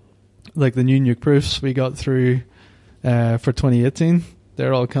 Like the new Nuke Proofs we got through for 2018.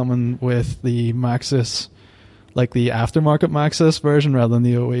 They're all coming with the Maxxis, like the aftermarket Maxxis version rather than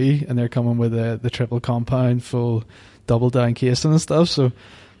the OE, and they're coming with the triple compound, full double down casing and stuff. So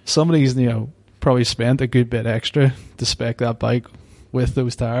somebody's probably spent a good bit extra to spec that bike with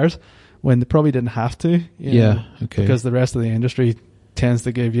those tires when they probably didn't have to. Okay. Because the rest of the industry tends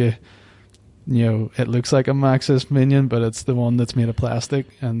to give you, it looks like a Maxxis Minion, but it's the one that's made of plastic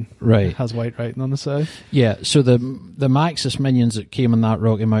and has white writing on the side. Yeah, so the Maxxis Minions that came in that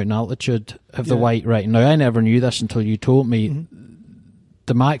Rocky Mountain altitude have the white writing. Now, I never knew this until you told me. Mm-hmm.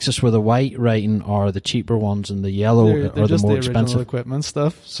 The Maxxis with the white writing are the cheaper ones, and the yellow they're are the just more the expensive. Original equipment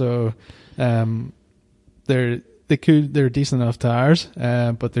stuff. So they're decent enough tires,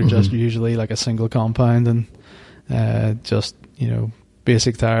 but they're just usually like a single compound and just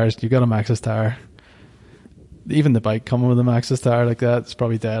basic tires. You got a Maxxis tire. Even the bike coming with a Maxxis tire like that is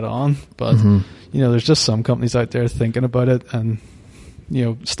probably dead on. But there's just some companies out there thinking about it, and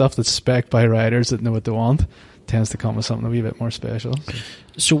stuff that's spec'd by riders that know what they want tends to come with something a wee bit more special.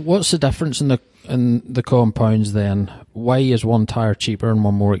 So what's the difference in the compounds then? Why is one tire cheaper and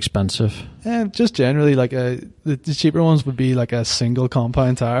one more expensive? Just generally, like the cheaper ones would be like a single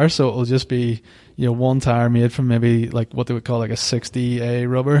compound tire, so it'll just be one tire made from maybe like what they would call like a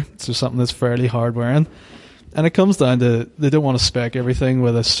 60A rubber, so something that's fairly hard wearing. And it comes down to they don't want to spec everything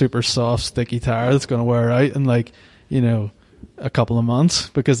with a super soft sticky tire that's going to wear out in like a couple of months,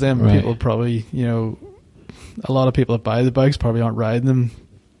 because then people probably a lot of people that buy the bikes probably aren't riding them.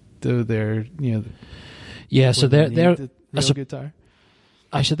 So they're so they're a good tire.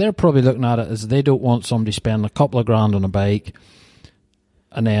 Actually, they're probably looking at it as they don't want somebody spending a couple of grand on a bike,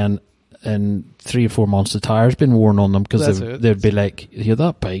 and then in 3 or 4 months the tire's been worn on them, because they'd be like,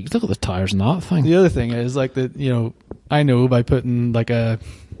 that bike, look at the tires on that thing. The other thing is like that, I know by putting like a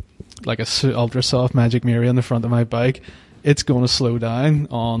ultra soft Magic Mary on the front of my bike, it's going to slow down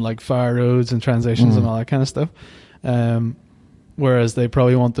on like fire roads and transitions and all that kind of stuff. Whereas they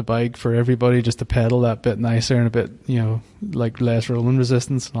probably want the bike for everybody just to pedal that bit nicer and a bit, like less rolling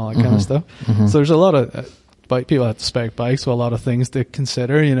resistance and all that kind of stuff. So there's a lot of people have to spec bikes, so a lot of things to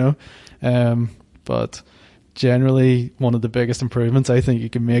consider, you know. But generally, one of the biggest improvements I think you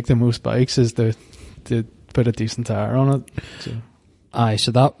can make to most bikes is to put a decent tire on it. So. Aye,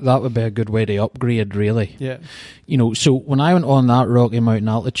 so that would be a good way to upgrade, really. Yeah. You know, so when I went on that Rocky Mountain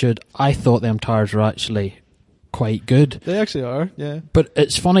Altitude, I thought them tires were actually quite good. They actually are, yeah. But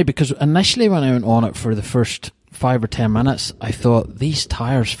it's funny because initially when I went on it for the first 5 or 10 minutes, I thought these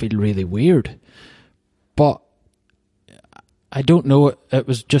tires feel really weird. But I don't know, it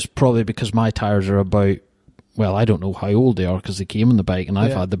was just probably because my tires are about, well, I don't know how old they are because they came on the bike and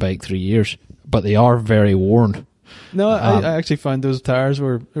I've had the bike 3 years, but they are very worn. No, I actually found those tires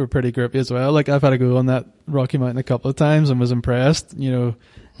were pretty grippy as well. Like, I've had to go on that Rocky Mountain a couple of times and was impressed, you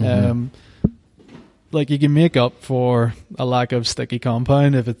know. Like, you can make up for a lack of sticky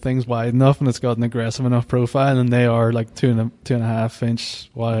compound if thing's wide enough and it's got an aggressive enough profile, and they are like 2.5 inch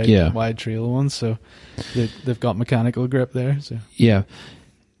wide trail ones, so they've got mechanical grip there. So yeah.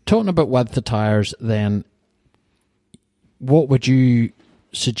 Talking about width of tires, then, what would you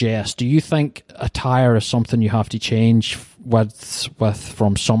suggest? Do you think a tire is something you have to change widths with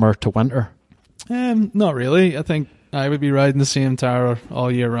from summer to winter? Not really. I think I would be riding the same tire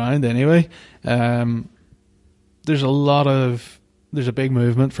all year round anyway. There's a big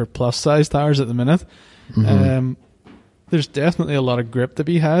movement for plus size tires at the minute. There's definitely a lot of grip to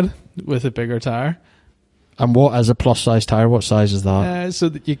be had with a bigger tire. And what is a plus size tire? What size is that? So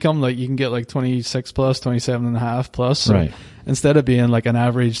that you can get like 26 plus, 27.5 plus. So right. Instead of being like an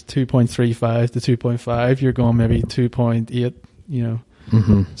average 2.35 to 2.5, you're going maybe 2.8, you know.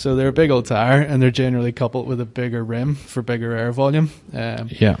 So they're a big old tire, and they're generally coupled with a bigger rim for bigger air volume.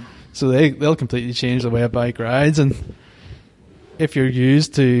 So they'll completely change the way a bike rides. And if you're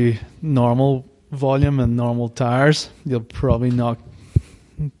used to normal volume and normal tires, you'll probably not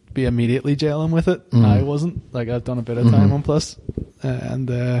be immediately gelling with it. I wasn't. Like, I've done a bit of time on Plus, and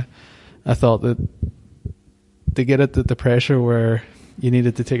I thought that to get it at the pressure where you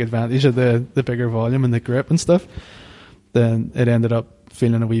needed to take advantage of the bigger volume and the grip and stuff, then it ended up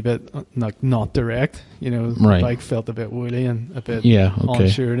feeling a wee bit like not direct. You know, the bike felt a bit woolly and a bit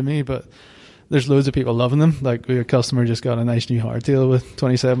unsure to me. But there's loads of people loving them. Like, we had a customer just got a nice new hardtail with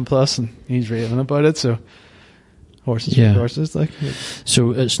 27 plus, and he's raving about it. So horses for horses, like.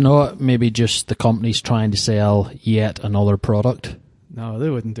 So it's not maybe just the companies trying to sell yet another product. No, they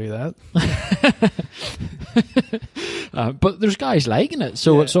wouldn't do that. But there's guys liking it,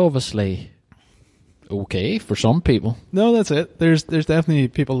 so it's obviously okay for some people. No, that's it. There's definitely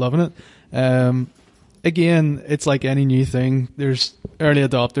people loving it. Again, it's like any new thing. There's early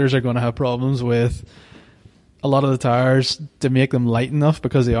adopters are going to have problems with a lot of the tires. To make them light enough,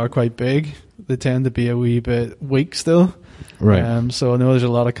 because they are quite big, they tend to be a wee bit weak still. Right. So I know there's a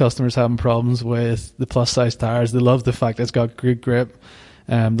lot of customers having problems with the plus size tires. They love the fact that it's got good grip.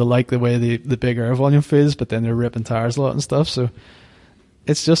 They like the way the big air volume feels, but then they're ripping tires a lot and stuff. So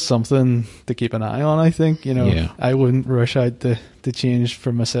it's just something to keep an eye on, I think. You know, I wouldn't rush out to change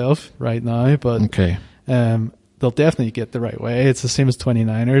for myself right now, but they'll definitely get the right way. It's the same as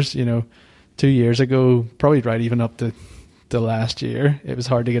 29ers. You know, 2 years ago, probably right even up to the last year, it was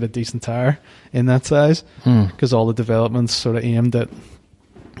hard to get a decent tire in that size because all the developments sort of aimed at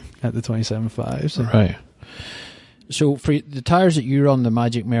the 27.5. So. Right. So for the tires that you run, the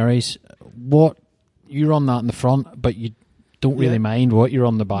Magic Marys, what you run that in the front, but you don't really mind what you're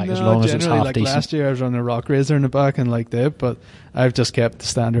on the back, as long as it's half like decent. Last year I was running a Rock Razor in the back and liked it, but I've just kept the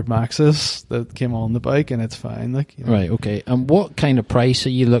standard Maxxis that came on the bike, and it's fine. Like, you know. Right, okay. And what kind of price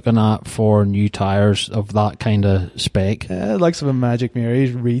are you looking at for new tires of that kind of spec? Likes of a Magic Mary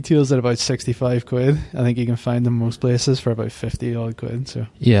retails at about 65 quid. I think you can find them most places for about 50 odd quid. So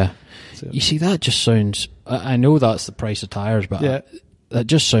yeah. You see, that just sounds... I know that's the price of tires, but that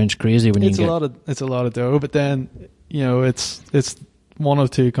just sounds crazy when it's a lot of dough, but then... You know, it's one of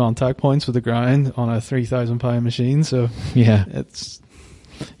two contact points with the ground on a £3,000 machine, so it's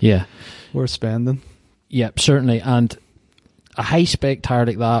worth spending. Yeah, certainly. And a high spec tire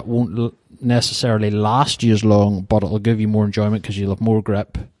like that won't necessarily last you as long, but it'll give you more enjoyment because you'll have more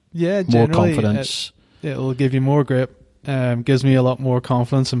grip, more confidence. It'll give you more grip. Gives me a lot more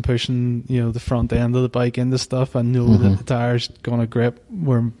confidence in pushing, you know, the front end of the bike into stuff. I know that the tire's going to grip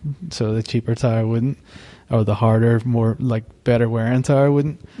so the cheaper tire wouldn't. Or the harder, more like better wearing tire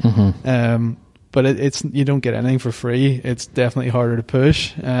wouldn't. But it's you don't get anything for free. It's definitely harder to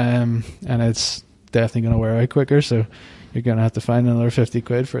push, and it's definitely going to wear out quicker. So you're going to have to find another 50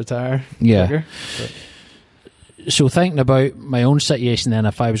 quid for a tire. Yeah. So thinking about my own situation, then,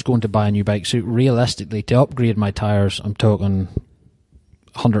 if I was going to buy a new bike, so realistically, to upgrade my tires, I'm talking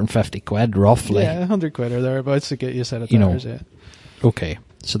 150 quid roughly. Yeah, 100 quid or thereabouts to get you a set of tires. Yeah. Okay,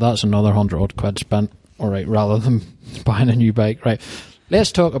 so that's another 100 odd quid spent. All right, rather than buying a new bike. Right,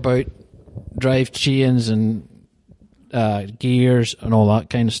 let's talk about drive chains and gears and all that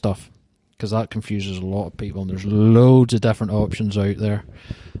kind of stuff, because that confuses a lot of people, and there's loads of different options out there.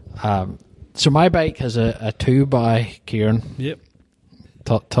 So my bike has a 2x, Kieran. Yep.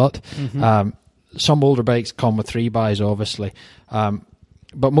 Tut tut. Mm-hmm. Some older bikes come with 3xs, obviously,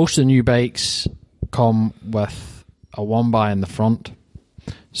 but most of the new bikes come with a 1x in the front.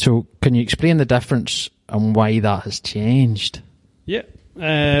 So can you explain the difference and why that has changed? Yeah.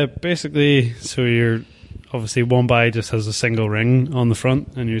 Basically, so you're obviously 1x just has a single ring on the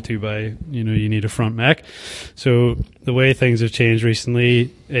front, and your 2x, you need a front mech. So the way things have changed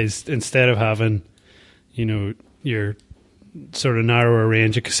recently is, instead of having, your sort of narrower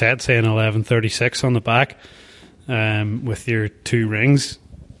range of cassette, say an 1136 on the back, with your 2 rings,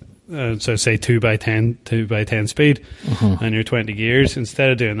 so say 2x10 speed, and your 20 gears.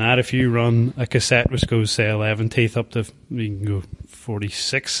 Instead of doing that, if you run a cassette which goes, say, 11 teeth up to, you can go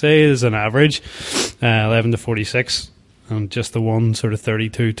 46, say, as an average, 11 to 46, and just the one sort of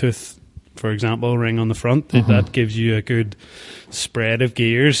 32 tooth, for example, ring on the front, that gives you a good spread of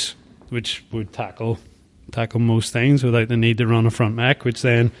gears, which would tackle most things without the need to run a front mech, which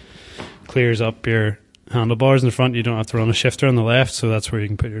then clears up your handlebars in the front. You don't have to run a shifter on the left, so that's where you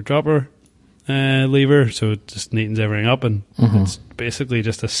can put your dropper lever, so it just neatens everything up, and it's basically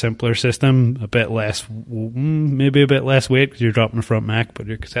just a simpler system, a bit less, maybe a bit less weight because you're dropping the front mech, but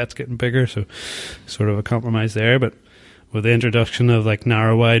your cassette's getting bigger, so sort of a compromise there. But with the introduction of like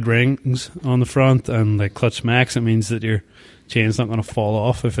narrow wide rings on the front and like clutch mechs, it means that your chain's not going to fall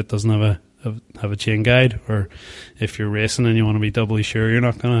off if it doesn't have a chain guide, or if you're racing and you want to be doubly sure you're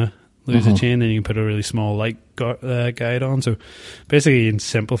not going to lose a chain, then you can put a really small light guide on. So basically you can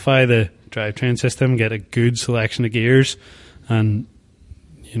simplify the drivetrain system, get a good selection of gears, and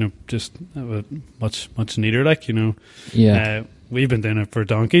just have a much neater, we've been doing it for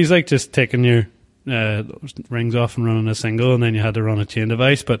donkeys, like just taking your rings off and running a single, and then you had to run a chain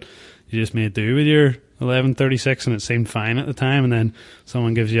device, but you just made do with your 1136 and it seemed fine at the time, and then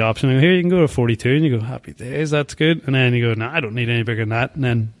someone gives you the option, here you can go to 42, and you go, happy days, that's good. And then you go, no, I don't need any bigger than that. And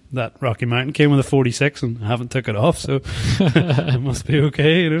then that Rocky Mountain came with a 46 and I haven't took it off, so it must be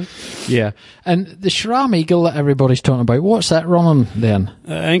okay, Yeah. And the SRAM Eagle that everybody's talking about, what's that running then?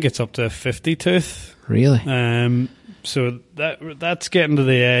 I think it's up to 50 tooth. Really? So that's getting to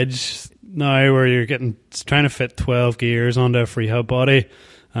the edge now where you're trying to fit 12 gears onto a free hub body,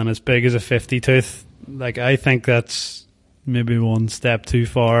 and as big as a 50 tooth. Like, I think that's maybe one step too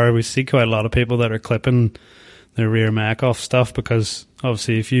far. We see quite a lot of people that are clipping their rear mech off stuff, because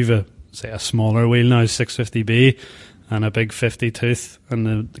obviously if you've a smaller wheel now, 650B, and a big 50 tooth, and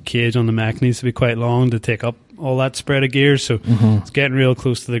the cage on the mech needs to be quite long to take up all that spread of gears, so it's getting real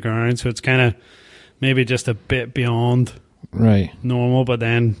close to the ground, so it's kind of maybe just a bit beyond normal, but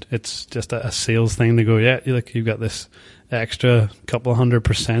then it's just a sales thing to go, you've got this extra couple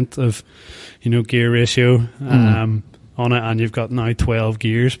 100% of gear ratio on it, and you've got now 12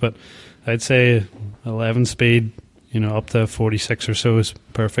 gears. But I'd say 11 speed, up to 46 or so is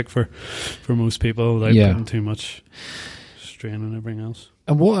perfect for most people without putting too much strain on everything else.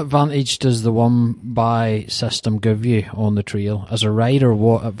 And what advantage does the 1x system give you on the trail? As a rider,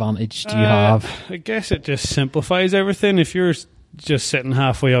 what advantage do you have? I guess it just simplifies everything. If you're just sitting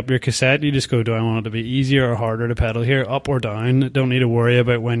halfway up your cassette, you just go, do I want it to be easier or harder to pedal here, up or down? Don't need to worry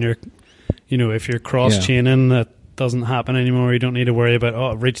about when you're, if you're cross-chaining, that doesn't happen anymore. You don't need to worry about,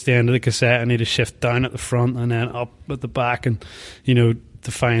 I've reached the end of the cassette, I need to shift down at the front and then up at the back, and,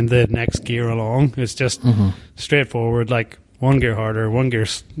 to find the next gear along. It's just straightforward, like one gear harder, one gear,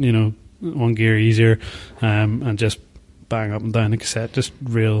 one gear easier, and just bang up and down the cassette. Just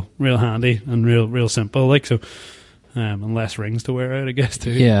real handy and real simple, like, so. And less rings to wear out, I guess,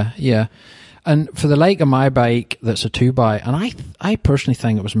 too. Yeah. And for the like of my bike, that's a 2x, and I personally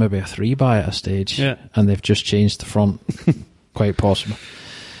think it was maybe a 3x at a stage, and they've just changed the front, quite possible.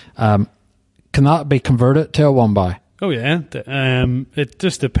 Can that be converted to a 1x? Oh yeah, it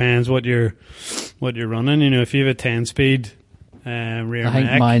just depends what you're running. If you have a 10-speed rear I think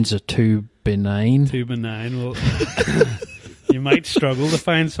mech, mine's a 2x9. 2x9. Well. You might struggle to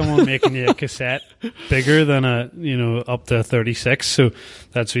find someone making you a cassette bigger than up to 36, so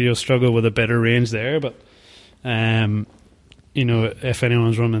that's where you'll struggle with a better range there. But if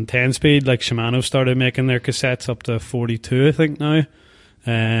anyone's running 10-speed, like Shimano started making their cassettes up to 42, I think now.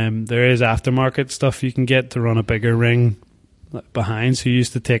 There is aftermarket stuff you can get to run a bigger ring behind, so you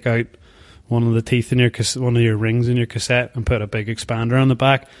used to take out one of the teeth in one of your rings in your cassette and put a big expander on the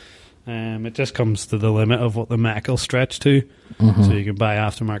back. It just comes to the limit of what the mech will stretch to. So you can buy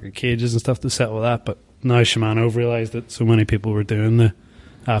aftermarket cages and stuff to set with that. But now Shimano have realised that so many people were doing the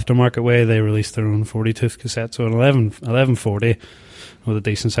aftermarket way, they released their own 40-tooth cassette. So an 1140 with a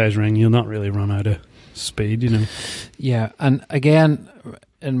decent sized ring, you'll not really run out of speed, you know. Yeah, and again,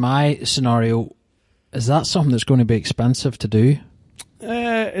 in my scenario, is that something that's going to be expensive to do?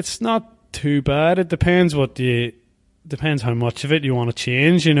 It's not too bad. It depends depends how much of it you want to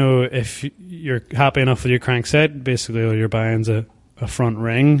change. You know, if you're happy enough with your crankset, basically all you're buying is a front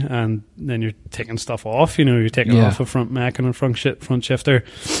ring, and then you're taking stuff off. You know, you're taking off a front mech and a front shifter.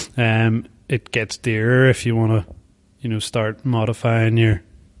 It gets dearer if you want to, you know, start modifying your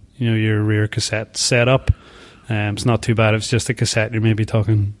rear cassette setup. It's not too bad if it's just a cassette. You're maybe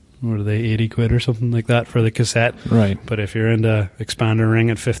talking, what are they, 80 quid or something like that for the cassette. Right. But if you're into expander ring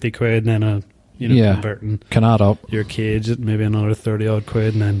at 50 quid, then converting can add up. Your cage at maybe another 30 odd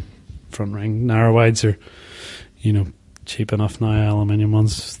quid, and then front ring narrow wides are, you know, cheap enough now. Aluminium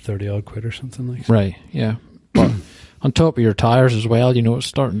ones 30 odd quid or something like that. Right, yeah. But on top of your tires as well, you know, it's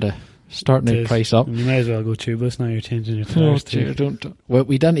starting to price up. You may as well go tubeless now. You're changing your tires too. Well,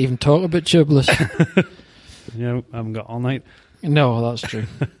 we didn't even talk about tubeless. Yeah, I haven't got all night. No, that's true.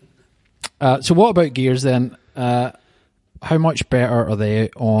 So what about gears then? How much better are they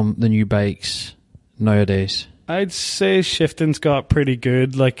on the new bikes nowadays? I'd say shifting's got pretty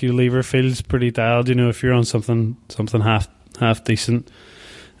good. Like, your lever feels pretty dialed. You know, if you're on something half decent,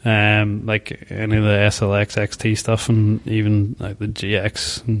 like any of the SLX XT stuff, and even like the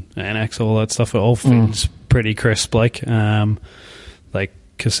GX and NX, all that stuff, it all feels pretty crisp. Like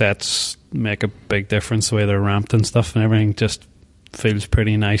cassettes make a big difference, the way they're ramped and stuff, and everything just feels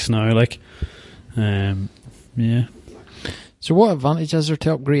pretty nice now. Like, yeah. So what advantage is there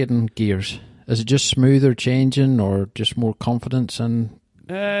to upgrading gears? Is it just smoother changing, or just more confidence in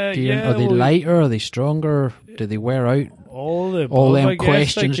gearing? Yeah, are they lighter? Are they stronger? Do they wear out? All them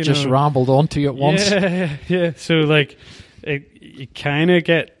questions like, just rambled onto you at once. Yeah. So like, you kind of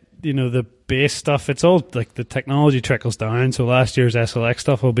get, you know, the base stuff. It's all like the technology trickles down. So last year's SLX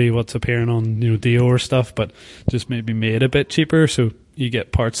stuff will be what's appearing on, you know, Dior stuff, but just maybe made a bit cheaper. So you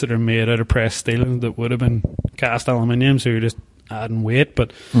get parts that are made out of pressed steel that would have been cast aluminium. So you're just adding weight.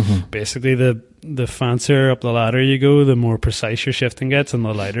 But basically, the fancier up the ladder you go, the more precise your shifting gets, and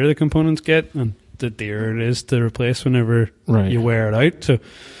the lighter the components get, and the dearer it is to replace whenever you wear it out. So,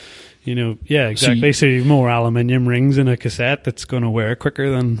 you know, yeah, exactly. So you have more aluminium rings in a cassette that's going to wear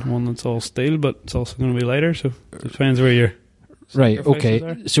quicker than one that's all steel, but it's also going to be lighter. So it depends where you're. Right, okay.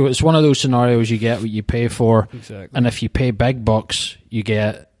 Are. So it's one of those scenarios you get what you pay for. Exactly. And if you pay big bucks, you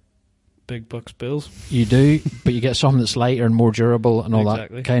get... big bucks bills. You do, but you get something that's lighter and more durable and all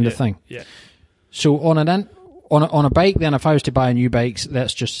that kind of thing. Yeah. So on a bike then, if I was to buy a new bike,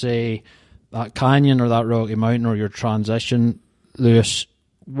 let's just say that Canyon or that Rocky Mountain or your Transition, Lewis,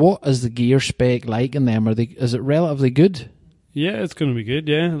 what is the gear spec like in them? Is it relatively good? Yeah, it's going to be good,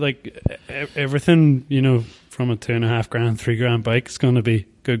 yeah. Like, everything, you know, from a $2,500, $3,000 bike, it's going to be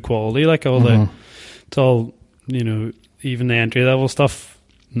good quality. Like, it's all, you know, even the entry level stuff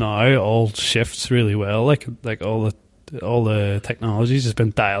now all shifts really well. Like all the technologies has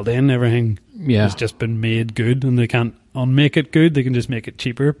been dialed in. Everything has just been made good, and they can't unmake it good. They can just make it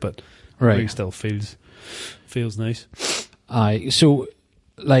cheaper, but it still feels nice. Aye, so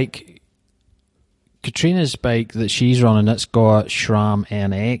like Katrina's bike that she's running, it's got SRAM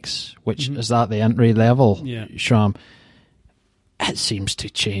NX, which is that the entry level SRAM. It seems to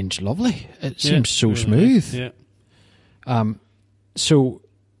change lovely. It seems so really smooth. Nice. Yeah. So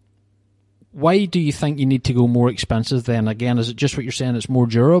why do you think you need to go more expensive then? Again, is it just what you're saying, it's more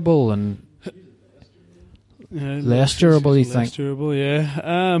durable and less durable, you think? Less durable,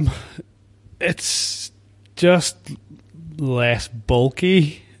 yeah. It's just less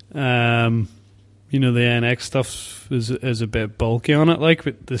bulky. You know, the NX stuff is a bit bulky on it, like,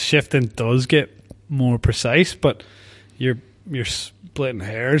 but the shifting does get more precise, but you're splitting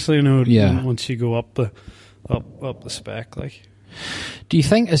hairs, you know, once you go up the spec, like. Do you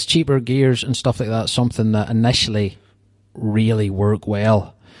think as cheaper gears and stuff like that something that initially really work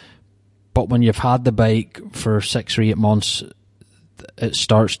well, but when you've had the bike for 6 or 8 months, it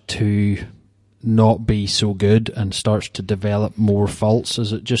starts to not be so good and starts to develop more faults?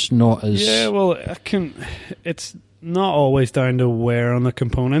 Is it just not as... Yeah, well, it's not always down to wear on the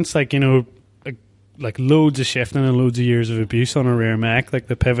components. Like, you know, like loads of shifting and loads of years of abuse on a rear mech, like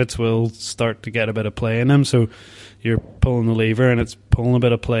the pivots will start to get a bit of play in them. So you're pulling the lever and it's pulling a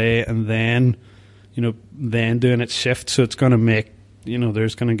bit of play, and then, you know, then doing its shift. So it's going to make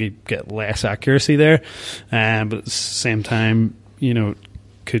there's going to get less accuracy there, but at the same time,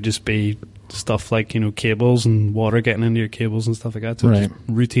 could just be stuff like cables and water getting into your cables and stuff like that. So just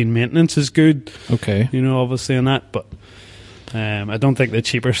routine maintenance is good. Okay. Obviously on that, but I don't think the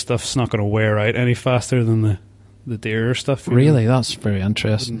cheaper stuff's not going to wear out any faster than the dearer stuff. Really, that's very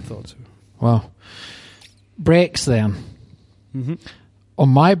interesting. I thought so. Wow. Brakes then. Mm-hmm. On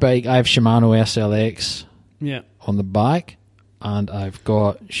my bike, I have Shimano SLX on the back, and I've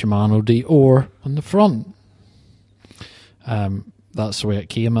got Shimano Deore on the front. That's the way it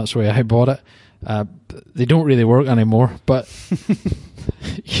came. That's the way I bought it. They don't really work anymore, but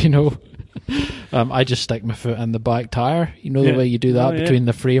I just stick my foot in the back tire. The way you do that between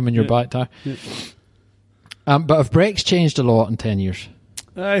the frame and your back tire. Yeah. But have brakes changed a lot in 10 years?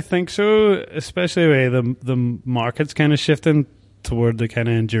 I think so, especially the way the market's kind of shifting toward the kind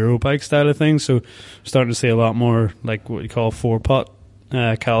of enduro bike style of things. So starting to see a lot more like what you call 4-pot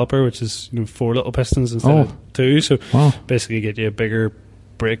caliper, which is 4 little pistons instead of 2. So basically get you a bigger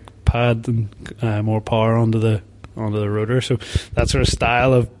brake pad and more power onto the rotor. So that sort of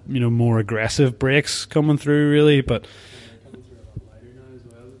style of more aggressive brakes coming through really, but.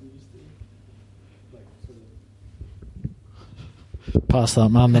 Pass that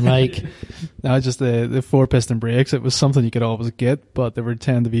man the mic. No, just the 4-piston brakes. It was something you could always get, but they would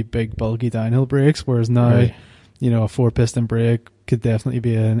tend to be big, bulky downhill brakes. Whereas now, a 4-piston brake could definitely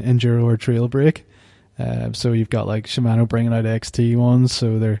be an enduro or trail brake. So you've got like Shimano bringing out XT ones,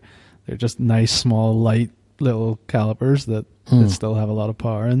 so they're just nice, small, light little calipers that still have a lot of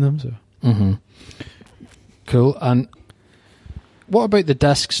power in them. So, cool. And what about the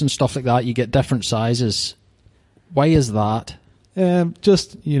discs and stuff like that? You get different sizes. Why is that?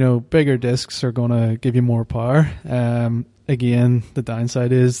 Just bigger discs are going to give you more power. Again, the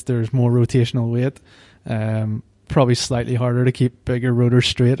downside is there's more rotational weight. Probably slightly harder to keep bigger rotors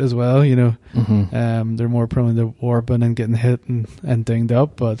straight as well. They're more prone to warping and getting hit and dinged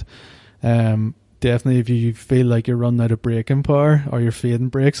up. But definitely, if you feel like you're running out of braking power or you're fading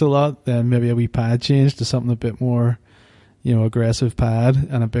brakes a lot, then maybe a wee pad change to something a bit more. Aggressive pad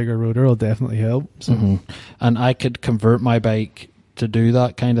and a bigger rotor will definitely help. So. And I could convert my bike to do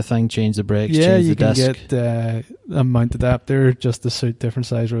that kind of thing, change the brakes, change the disc. Yeah, you can get a mount adapter just to suit different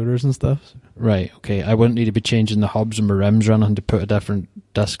size rotors and stuff. So. Right, okay. I wouldn't need to be changing the hubs and my rims or anything to put a different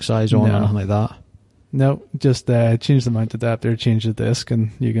disc size on or anything like that? No, just change the mount adapter, change the disc, and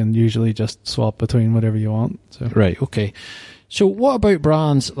you can usually just swap between whatever you want. So. Right, okay. So what about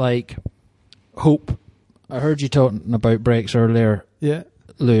brands like Hope? I heard you talking about brakes earlier,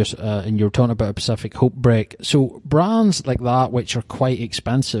 Lewis, and you were talking about a Pacific Hope brake. So brands like that, which are quite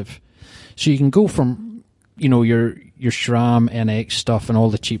expensive, so you can go from your SRAM NX stuff and all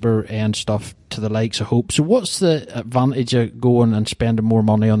the cheaper end stuff to the likes of Hope. So what's the advantage of going and spending more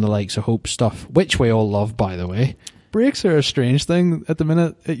money on the likes of Hope stuff, which we all love, by the way? Brakes are a strange thing at the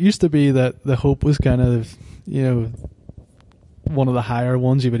minute. It used to be that the Hope was kind of one of the higher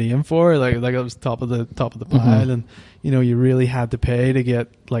ones you would aim for, like it was top of the pile, and you really had to pay to get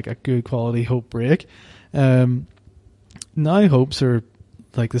like a good quality Hope brake. Now Hopes are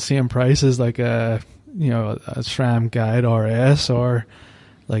like the same price as like a SRAM Guide RS, or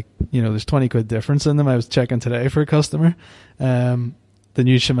like there's 20 quid difference in them. I was checking today for a customer. The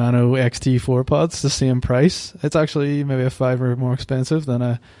new Shimano XT 4-pod's the same price. It's actually maybe a $5 more expensive than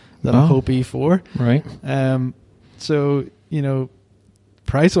a Hope E4. Right. So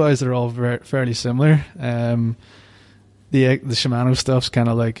price-wise, they're all fairly similar. The Shimano stuff's kind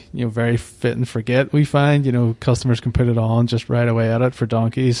of like very fit and forget. We find customers can put it on just right away at it for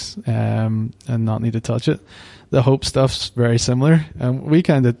donkeys, and not need to touch it. The Hope stuff's very similar, and we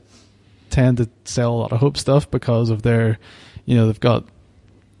kind of tend to sell a lot of Hope stuff because of their, they've got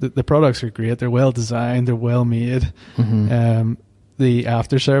the products are great. They're well designed. They're well made. The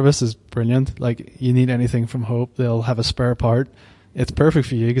after service is brilliant. Like, you need anything from Hope, they'll have a spare part. It's perfect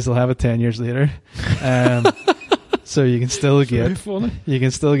for you because they'll have it 10 years later. So you can still get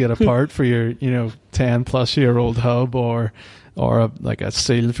a part for your 10 plus year old hub, or a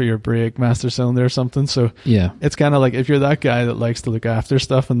seal for your brake master cylinder or something. So yeah, it's kind of like, if you're that guy that likes to look after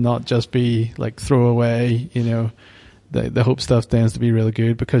stuff and not just be like throw away, the Hope stuff tends to be really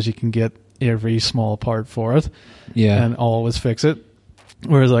good because you can get every small part for it, and always fix it.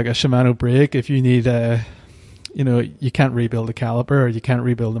 Whereas like a Shimano brake, if you need you can't rebuild a caliper or you can't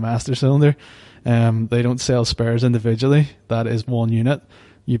rebuild a master cylinder. They don't sell spares individually. That is one unit.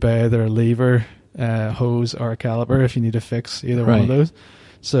 You buy either a lever, hose, or a caliper if you need to fix either one of those.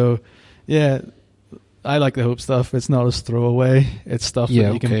 So yeah, I like the Hope stuff. It's not as throwaway. It's stuff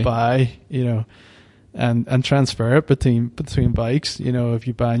that you can buy, and transfer it between bikes. You know, if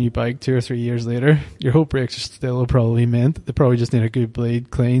you buy a new bike 2 or 3 years later, your hope brakes are still probably mint. They probably just need a good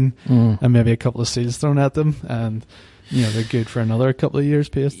blade clean and maybe a couple of seals thrown at them, and you know, they're good for another couple of years,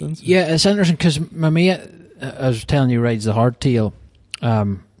 pistons. Yeah, it's interesting because my mate, I was telling you, rides the hardtail.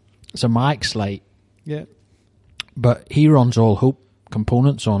 It's a Max Lite. Yeah. But he runs all Hope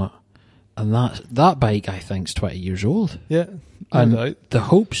components on it. And that bike, I think, is 20 years old. Yeah. And the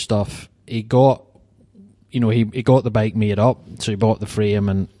Hope stuff, he got, you know, he got the bike made up. So he bought the frame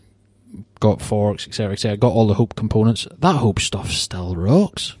and got forks, etc., etc. Got all the Hope components. That Hope stuff still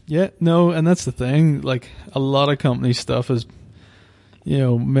rocks. Yeah, no, and that's the thing. Like, a lot of company stuff is, you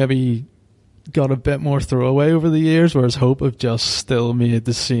know, maybe got a bit more throwaway over the years, whereas Hope have just still made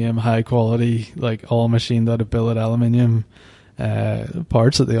the same high quality, like all machined out of billet aluminium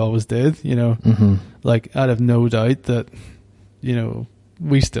parts that they always did. You know, like I'd have no doubt that, you know,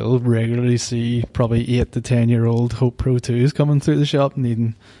 we still regularly see probably 8 to 10 year old Hope Pro 2s coming through the shop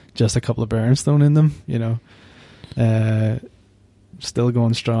needing just a couple of bearings thrown in them. You know, still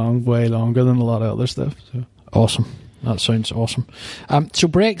going strong, way longer than a lot of other stuff. So awesome. That sounds awesome. So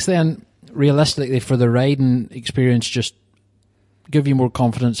brakes then, realistically, for the riding experience, just give you more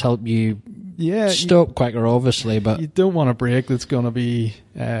confidence, help you stop quicker, obviously, but you don't want a brake that's going to be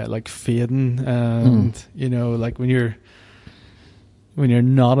like fading, and you know, like when you're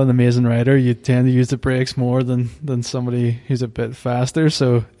not an amazing rider, you tend to use the brakes more than somebody who's a bit faster.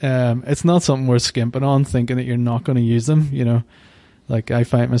 So it's not something worth skimping on, thinking that you're not going to use them. You know, like I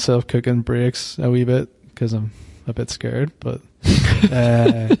find myself cooking brakes a wee bit because I'm a bit scared, but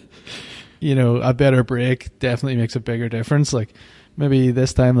you know, a better brake definitely makes a bigger difference. Like maybe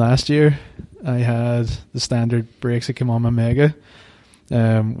this time last year, I had the standard brakes that came on my Mega.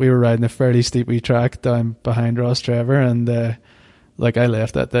 We were riding a fairly steep wee track down behind Ross Trevor, and like I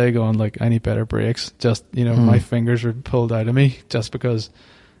left that day going like, I need better brakes. Just, you know, my fingers were pulled out of me just because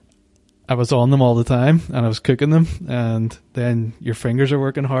I was on them all the time and I was cooking them, and then your fingers are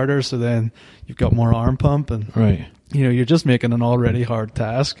working harder, so then you've got more arm pump, and right, you know, you're just making an already hard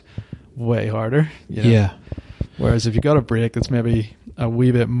task way harder. You know? Yeah. Whereas if you got a brake that's maybe a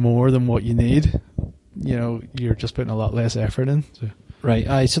wee bit more than what you need, you know, you're just putting a lot less effort in. So.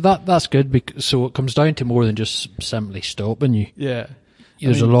 Right. So that's good. Because, so it comes down to more than just simply stopping you. Yeah.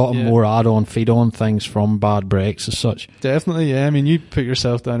 There's a lot more add-on, feed-on things from bad brakes as such. Definitely, yeah. I mean, you put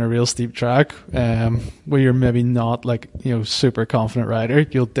yourself down a real steep track where you're maybe not like, you know, super confident rider.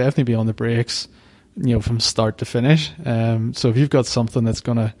 You'll definitely be on the brakes, you know, from start to finish. So if you've got something that's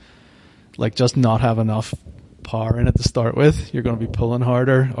going to like just not have enough power in it to start with, you're going to be pulling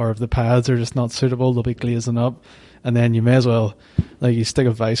harder, or if the pads are just not suitable, they'll be glazing up, and then you may as well, like, you stick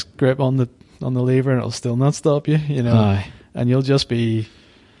a vice grip on the lever and it'll still not stop you, you know. Aye. And you'll just be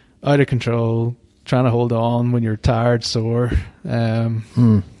out of control, trying to hold on when you're tired, sore,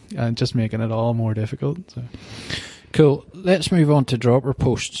 and just making it all more difficult. So. Cool. Let's move on to dropper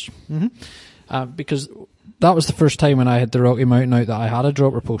posts. Because that was the first time when I had the Rocky Mountain out that I had a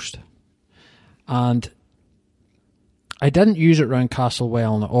dropper post. And I didn't use it around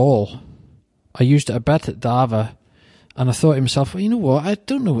Castlewellan at all. I used it a bit at Dava, and I thought to myself, well, you know what, I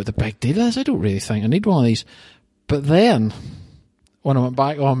don't know what the big deal is. I don't really think I need one of these. But then, when I went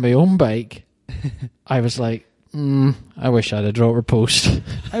back on my own bike, I was like, I wish I had a dropper post.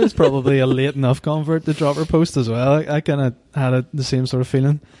 I was probably a late enough convert to dropper post as well. I kind of had the same sort of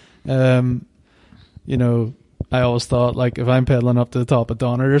feeling. You know, I always thought, like, if I'm pedaling up to the top of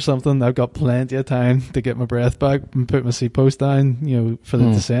Donner or something, I've got plenty of time to get my breath back and put my seat post down, you know, for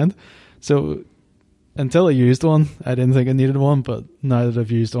the descent. So until I used one, I didn't think I needed one, but now that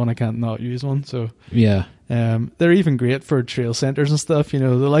I've used one, I can't not use one. So yeah, they're even great for trail centres and stuff. You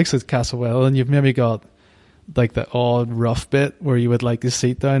know, the likes of Castlewellan, and you've maybe got like the odd rough bit where you would like the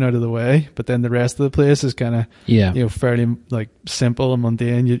seat down out of the way, but then the rest of the place is kind of you know, fairly like simple and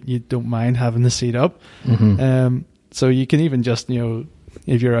mundane. You don't mind having the seat up. So you can even just, you know,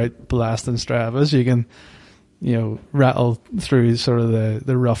 if you're out blasting Stravas, you can, you know, rattle through sort of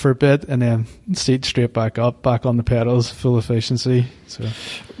the rougher bit and then seat straight back up, back on the pedals, full efficiency. So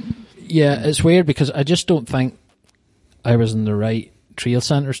yeah, it's weird because I just don't think I was in the right trail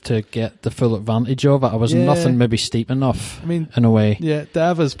centres to get the full advantage of it. I was nothing maybe steep enough, I mean, in a way. Yeah,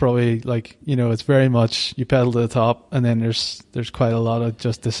 Dava's probably like, you know, it's very much you pedal to the top and then there's quite a lot of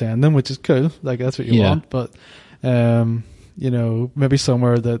just descending, which is cool. Like, that's what you want. But, you know, maybe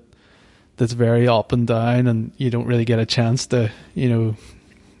somewhere that's very up and down and you don't really get a chance to, you know,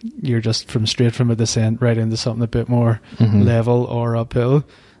 you're just straight from a descent right into something a bit more level or uphill.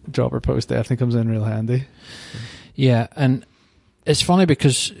 Dropper post definitely comes in real handy. Yeah, and it's funny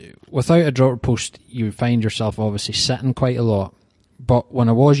because without a dropper post, you find yourself obviously sitting quite a lot. But when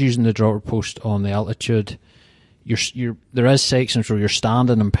I was using the dropper post on the Altitude, there is sections where you're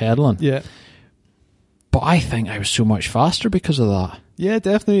standing and pedaling. Yeah. But I think I was so much faster because of that. Yeah,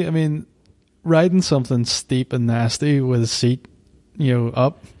 definitely. I mean, riding something steep and nasty with a seat,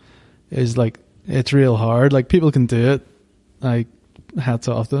 up is like, it's real hard. Like, people can do it. Like, hats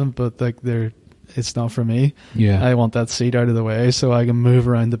off to them, but like, it's not for me. Yeah. I want that seat out of the way so I can move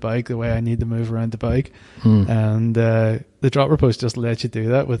around the bike the way I need to move around the bike. And the dropper post just lets you do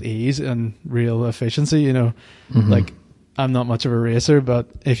that with ease and real efficiency. Like, I'm not much of a racer, but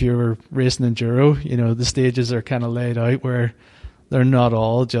if you were racing enduro, the stages are kind of laid out where they're not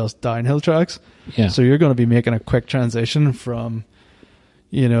all just downhill tracks. Yeah. So you're going to be making a quick transition from,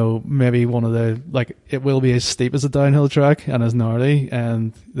 maybe one of the, like, it will be as steep as a downhill track and as gnarly,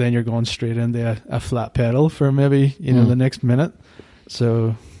 and then you're going straight into a flat pedal for maybe, the next minute.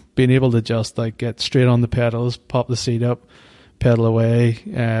 So being able to just like get straight on the pedals, pop the seat up, pedal away,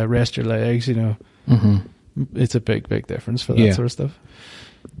 rest your legs, it's a big, big difference for that sort of stuff.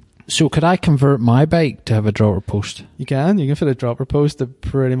 So could I convert my bike to have a dropper post? You can fit a dropper post to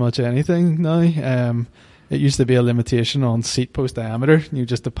pretty much anything now. It used to be a limitation on seat post diameter.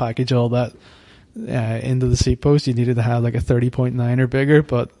 Just to package all that into the seat post, you needed to have like a 30.9 or bigger,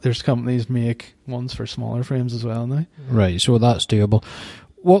 but there's companies make ones for smaller frames as well now. Right, so that's doable.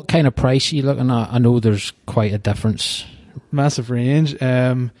 What kind of price are you looking at? I know there's quite a difference. Massive range.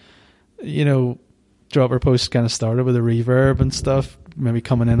 Dropper posts kind of started with a reverb and stuff, maybe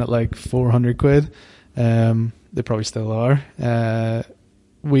coming in at like 400 quid. They probably still are.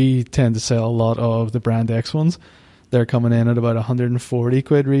 We tend to sell a lot of the Brand X ones. They're coming in at about 140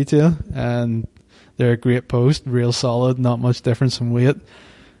 quid retail, and they're a great post, real solid, not much difference in weight,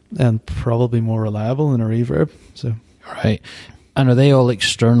 and probably more reliable than a reverb. So, right. And are they all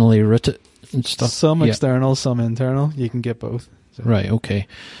externally rooted and stuff? Some external, some internal. You can get both. So. Right, okay.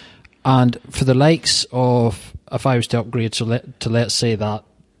 And for the likes of, if I was to upgrade to let's say that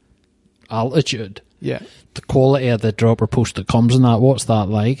Altitude, the quality of the dropper post that comes in that, what's that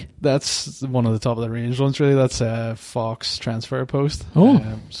like? That's one of the top of the range ones, really. That's a Fox transfer post.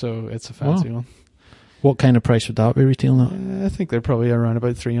 So it's a fancy one. What kind of price would that be retailing at? I think they're probably around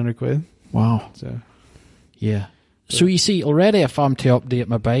about 300 quid. Wow. So, yeah. So you see, already if I'm to update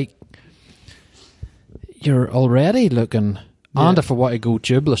my bike, you're already looking... Yeah. And if I want to go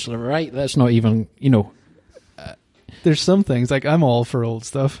tubeless, right, that's not even, there's some things, like I'm all for old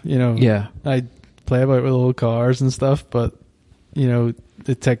stuff, Yeah. I play about with old cars and stuff, but,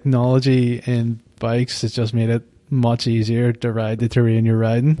 the technology in bikes has just made it much easier to ride the terrain you're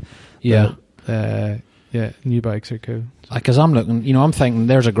riding. Yeah. But, new bikes are cool. Because I'm looking, I'm thinking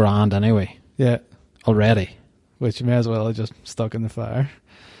there's $1,000 anyway. Yeah. Already. Which you may as well have just stuck in the fire.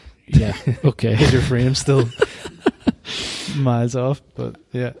 Yeah, okay. Because your frame's still... miles off, but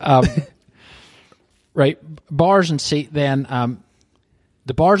yeah. Right, bars and seat then.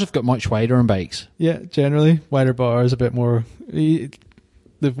 The bars have got much wider on bikes. Yeah, generally wider bars, a bit more. They've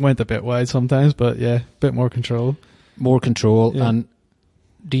went a bit wide sometimes, but yeah, a bit more control. More control. Yeah. And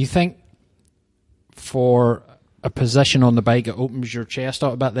do you think for a position on the bike it opens your chest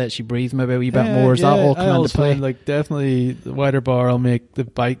out a bit, lets you breathe maybe a wee bit more? Is that all come into play? Like, definitely the wider bar will make the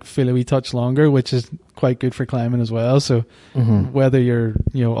bike feel a wee touch longer, which is quite good for climbing as well. So whether you're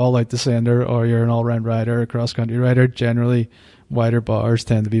all out descender or you're an all round rider or cross country rider, generally wider bars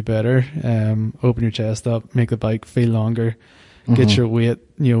tend to be better. Open your chest up, make the bike feel longer, get your weight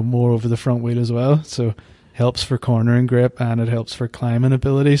more over the front wheel as well. So helps for cornering grip and it helps for climbing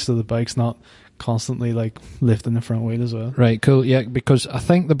ability. So the bike's not constantly like lifting the front wheel as well. Right, cool. Yeah, because I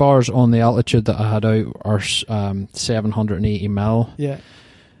think the bars on the Altitude that I had out are 780 mil. Yeah.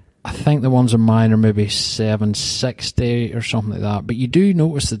 I think the ones on mine are maybe 760 or something like that. But you do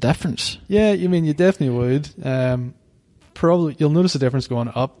notice the difference. Yeah, you definitely would. Probably you'll notice a difference going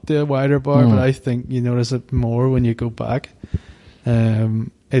up the wider bar, but I think you notice it more when you go back.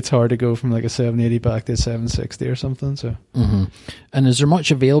 It's hard to go from like a 780 back to a 760 or something. So, And is there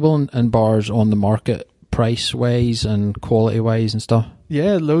much available in bars on the market, price wise and quality wise and stuff?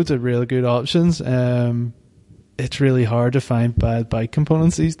 Yeah, loads of real good options. It's really hard to find bad bike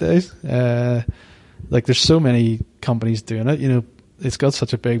components these days. Like there's so many companies doing it. It's got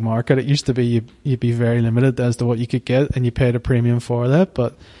such a big market. It used to be you'd be very limited as to what you could get, and you paid a premium for that.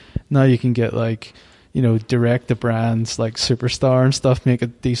 But now you can get like, direct the brands like Superstar and stuff, make a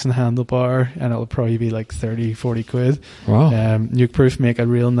decent handlebar, and it'll probably be like 30, 40 quid. Wow. Nukeproof make a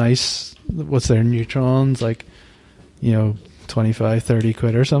real nice, what's their Neutrons, like, 25, 30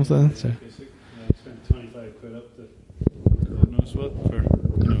 quid or something. So. I spent 25 quid up to God knows what for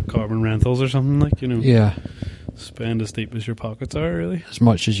carbon rentals or something, like, you know. Yeah. Spend as deep as your pockets are, really. As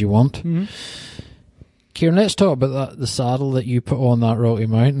much as you want. Mm-hmm. Kieran, let's talk about the saddle that you put on that Rocky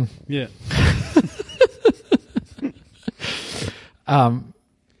Mountain. Yeah.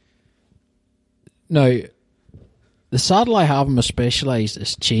 Now, the saddle I have in my Specialized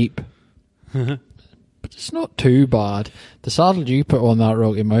is cheap, but it's not too bad. The saddle you put on that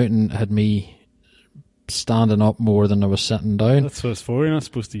Rocky Mountain had me standing up more than I was sitting down. That's what it's for. You're not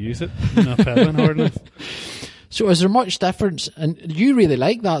supposed to use it. You're not pedaling hard enough. So is there much difference? And you really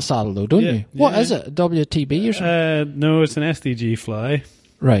like that saddle though, don't you? What is it? A WTB or something? No, it's an SDG Fly.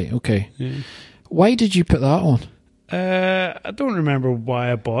 Right, okay. Yeah. Why did you put that on? I don't remember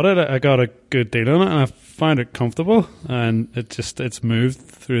why I bought it. I got a good deal on it and I found it comfortable, and it's moved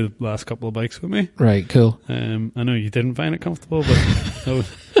through the last couple of bikes with me. Right, cool. I know you didn't find it comfortable, but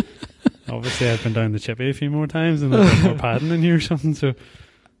obviously I've been down the chippy a few more times and there's more padding in here or something. So,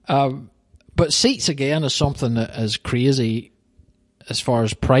 but seats again is something that is crazy as far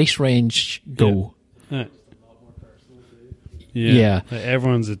as price range go. Yeah. Like,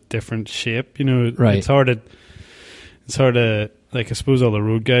 everyone's a different shape, you know. Right. It's hard to, like, I suppose all the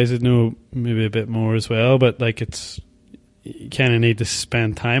road guys would know maybe a bit more as well, but like you kind of need to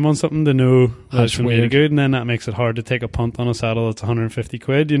spend time on something to know that's going to be good, and then that makes it hard to take a punt on a saddle that's 150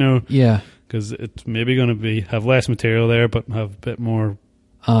 quid, you know. Yeah. Because it's maybe going to have less material there, but have a bit more,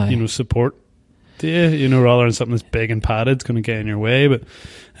 you know, support to you know, rather than something that's big and padded, it's going to get in your way. But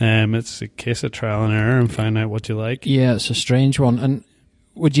it's a case of trial and error and find out what you like. Yeah, it's a strange one. And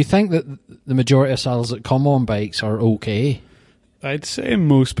would you think that the majority of saddles that come on bikes are okay? I'd say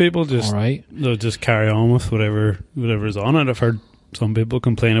most people they'll just carry on with whatever's on it. I've heard some people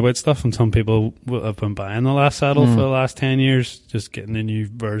complain about stuff, and some people have been buying the last saddle for the last 10 years, just getting the new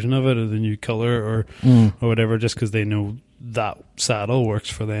version of it or the new colour or whatever, just because they know that saddle works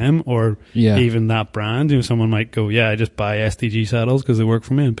for them, or even that brand. You know, someone might go, I just buy SDG saddles because they work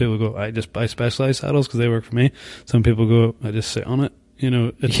for me, and people go, I just buy Specialized saddles because they work for me. Some people go, I just sit on it. You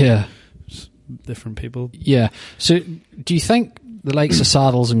know, it's different people. Yeah. So do you think the likes of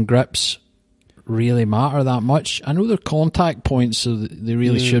saddles and grips really matter that much? I know they're contact points, so they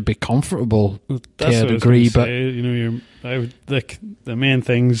really should be comfortable to a degree. But you know, I would like the main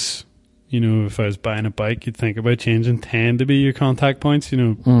things. You know, if I was buying a bike, you'd think about changing tend to be your contact points.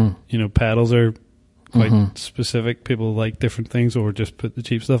 You know, pedals are quite specific. People like different things, or just put the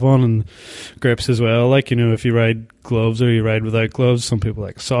cheap stuff on, and grips as well. Like, you know, if you ride gloves or you ride without gloves, some people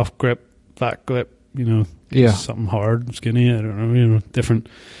like soft grip, flat grip. You know, something hard, skinny. I don't know. You know, different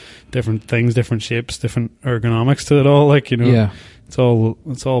things, different shapes, different ergonomics to it all. Like, you know, it's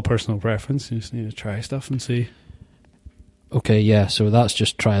all personal preference. You just need to try stuff and see. Okay, yeah. So that's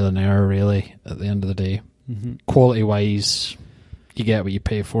just trial and error, really. At the end of the day, quality wise, you get what you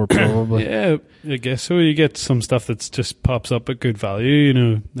pay for, probably. Yeah, I guess so. You get some stuff that's just pops up at good value. You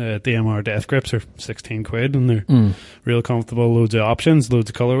know, DMR death grips are 16 quid, and they're real comfortable. Loads of options, loads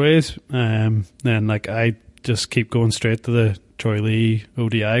of colorways. And like, I just keep going straight to the Troy Lee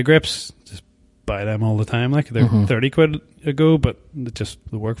ODI grips. Just buy them all the time. Like, they're 30 quid a go, but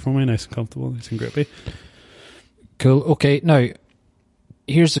they work for me. Nice and comfortable, nice and grippy. Cool. Okay, now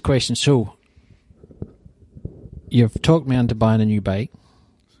here's the question. So you've talked me into buying a new bike.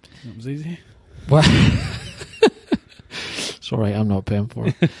 That was easy. Well, it's all right. I'm not paying for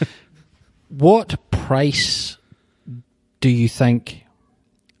it. What price do you think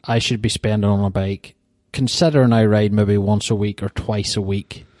I should be spending on a bike, considering I ride maybe once a week or twice a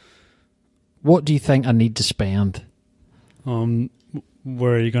week? What do you think I need to spend? Where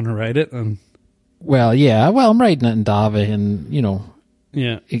are you going to ride it? Well, I'm riding it in Davy and, you know,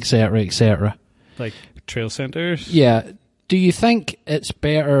 et cetera. Like trail centres? Yeah. Do you think it's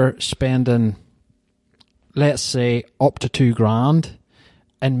better spending, let's say, up to $2,000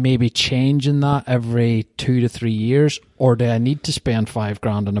 and maybe changing that every 2 to 3 years? Or do I need to spend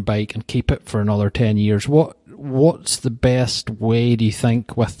 $5,000 on a bike and keep it for another 10 years? What's the best way, do you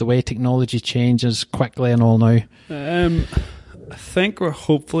think, with the way technology changes quickly and all now? I think we're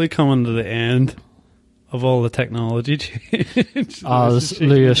hopefully coming to the end of all the technology change.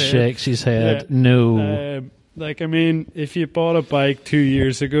 Lewis shakes his head. Yeah. No. Like, I mean, if you bought a bike 2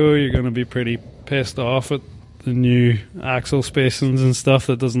 years ago, you're going to be pretty pissed off at the new axle spacings and stuff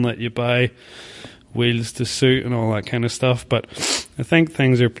that doesn't let you buy wheels to suit and all that kind of stuff. But I think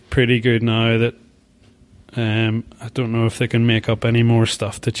things are pretty good now that I don't know if they can make up any more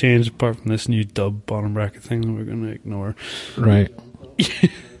stuff to change apart from this new dub bottom bracket thing that we're going to ignore. Right.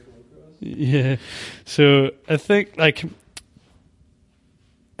 Yeah. So I think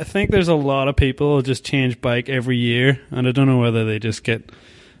there's a lot of people who just change bike every year, and I don't know whether they just get,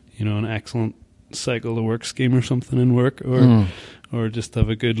 an excellent cycle to work scheme or something in work, or just have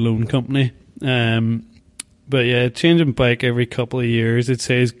a good loan company. But yeah, changing bike every couple of years, I'd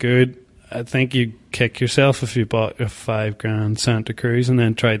say is good. I think you kick yourself if you bought a $5,000 Santa Cruz and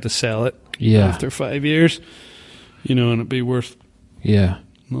then tried to sell it after 5 years, and it'd be worth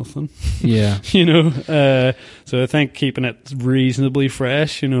nothing. Yeah. So I think keeping it reasonably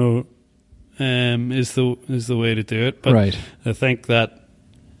fresh, is the way to do it. But right. I think that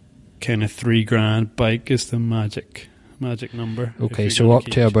kind of $3,000 bike is the magic number. Okay, so up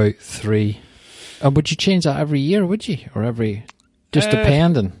to about 3. Would you change that every year, would you? Or just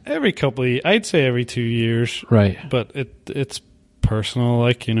depending? Every couple of, I'd say every 2 years. Right. But it's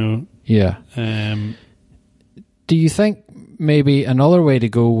personal, Yeah. Do you think maybe another way to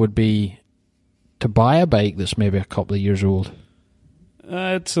go would be to buy a bike that's maybe a couple of years old?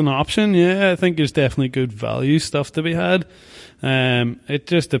 It's an option, yeah. I think there's definitely good value stuff to be had. It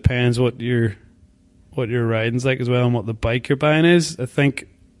just depends what your riding's like as well, and what the bike you're buying is. I think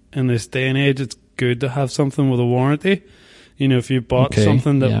in this day and age, it's good to have something with a warranty. If you bought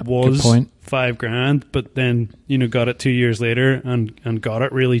something that was $5,000, but then got it 2 years later and got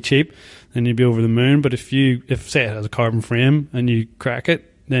it really cheap, then you'd be over the moon. But if say it has a carbon frame and you crack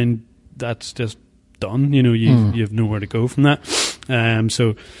it, then that's just done. You have nowhere to go from that.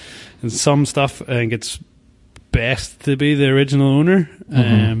 So in some stuff, I think it's best to be the original owner,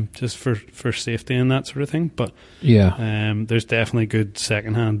 just for safety and that sort of thing. But there's definitely good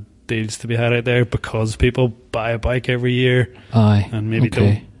secondhand deals to be had out there, because people buy a bike every year and maybe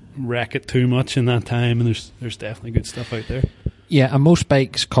don't wreck it too much in that time, and there's definitely good stuff out there. Yeah, and most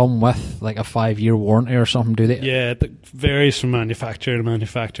bikes come with like a 5-year warranty or something, do they? Yeah, it varies from manufacturer to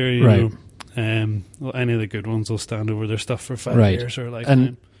manufacturer, you know. Any of the good ones will stand over their stuff for 5 years or a lifetime.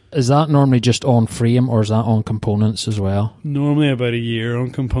 And is that normally just on frame, or is that on components as well? Normally about a year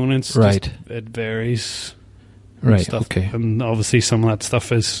on components. Right. Just, it varies. Right, stuff. okay. And obviously some of that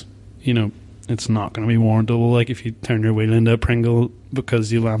stuff is, it's not going to be warrantable. Like if you turn your wheel into a Pringle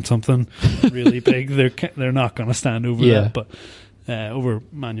because you lamped something really big, they're not going to stand over that. But over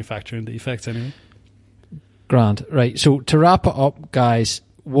manufacturing defects anyway. Grand. Right. So to wrap it up, guys,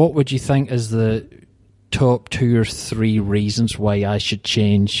 what would you think is the top 2 or 3 reasons why I should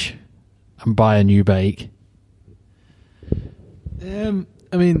change and buy a new bike?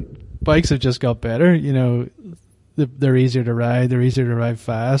 Bikes have just got better. They're easier to ride. They're easier to ride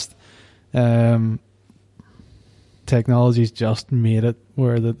fast. Technology's just made it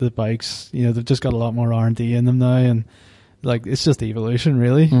where the bikes, they've just got a lot more R&D in them now, and it's just evolution,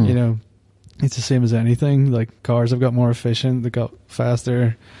 really. It's the same as anything. Like cars have got more efficient, they got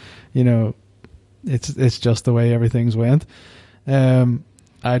faster. It's just the way everything's went.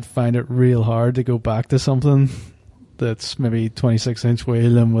 I'd find it real hard to go back to something that's maybe 26-inch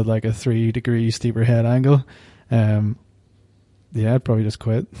wheel and with like a 3-degree steeper head angle. I'd probably just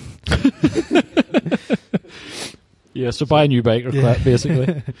quit. So buy a new bike or quit,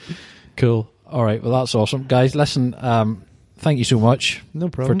 basically. Cool. All right, well, that's awesome. Guys, listen, thank you so much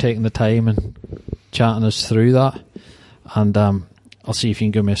for taking the time and chatting us through that. And I'll see if you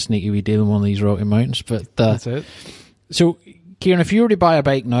can give me a sneaky wee deal in one of these Rocky Mountains. But that's it. So, Kieran, if you were to buy a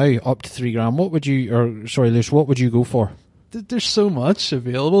bike now up to $3,000, Lewis, what would you go for? There's so much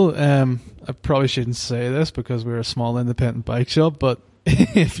available. I probably shouldn't say this because we're a small independent bike shop, but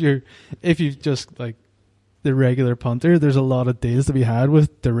if you just like the regular punter, there's a lot of deals to be had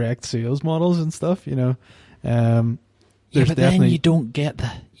with direct sales models and stuff. There's but then you don't get the.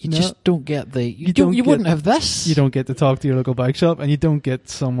 You wouldn't have this. You don't get to talk to your local bike shop, and you don't get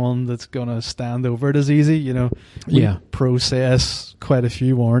someone that's going to stand over it as easy. We process quite a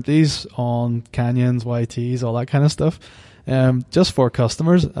few warranties on Canyons, YTs, all that kind of stuff, just for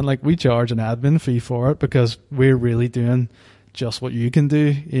customers. And we charge an admin fee for it because we're really doing just what you can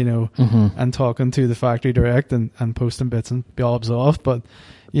do, and talking to the factory direct and posting bits and bobs off. But,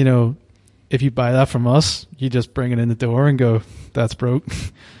 if you buy that from us, you just bring it in the door and go, that's broke,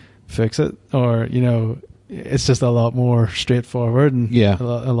 fix it. Or, it's just a lot more straightforward and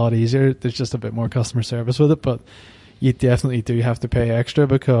a lot easier. There's just a bit more customer service with it, but you definitely do have to pay extra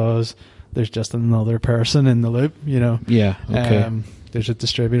because there's just another person in the loop, Yeah, okay. There's a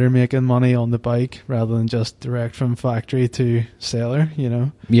distributor making money on the bike rather than just direct from factory to seller,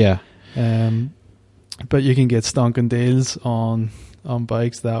 Yeah. But you can get stonking deals on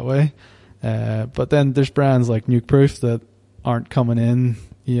bikes that way. But then there's brands like Nuke Proof that aren't coming in,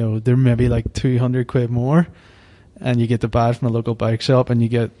 they're maybe like 200 quid more, and you get the badge from a local bike shop and you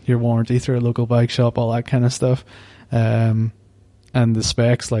get your warranty through a local bike shop, all that kind of stuff. And the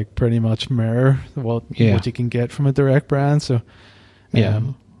specs pretty much mirror what you can get from a direct brand. So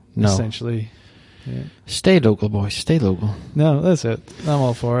essentially. Yeah. Stay local, boys. Stay local. No, that's it. I'm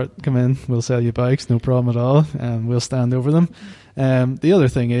all for it. Come in. We'll sell you bikes. No problem at all. And we'll stand over them. The other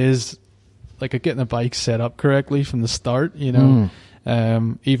thing is, like, getting a bike set up correctly from the start, you know,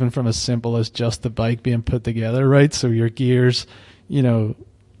 even from as simple as just the bike being put together, right? So your gears, you know,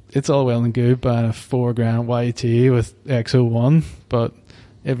 it's all well and good buying a $4,000 YT with X01, but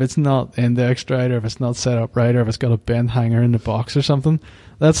if it's not indexed right, or if it's not set up right, or if it's got a bent hanger in the box or something,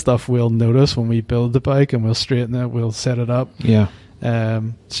 that stuff we'll notice when we build the bike, and we'll straighten it, we'll set it up. Yeah.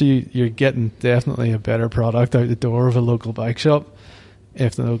 So you're getting definitely a better product out the door of a local bike shop,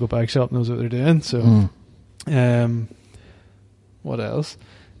 if the local bike shop knows what they're doing. So, what else?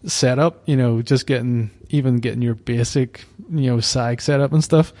 Setup, you know, just getting your basic, you know, sag setup and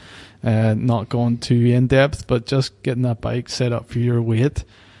stuff, not going too in depth, but just getting that bike set up for your weight,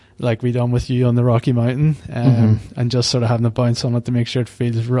 like we done with you on the Rocky Mountain, and just sort of having a bounce on it to make sure it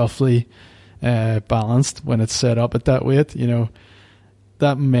feels roughly balanced when it's set up at that weight. You know,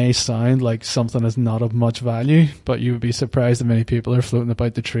 that may sound like something that's not of much value, but you would be surprised that many people are floating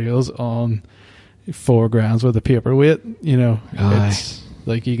about the trails on 4 grams worth of paperweight. You know, it's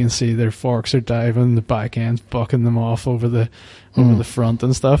like you can see their forks are diving, the back end's bucking them off over the front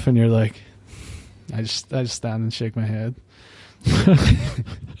and stuff, and you're like, I just stand and shake my head.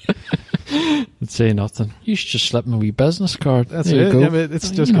 I'd say nothing. You should just slip me a wee business card. That's there it. You go. Yeah, but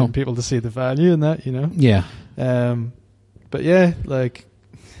it's just getting people to see the value in that, you know. Yeah. But yeah, like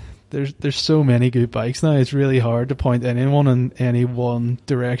there's so many good bikes now. It's really hard to point anyone in any one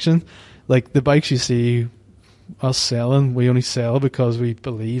direction. Like the bikes you see us selling, we only sell because we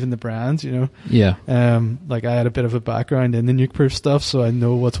believe in the brands, you know. Yeah. Like I had a bit of a background in the nuke-proof stuff, so I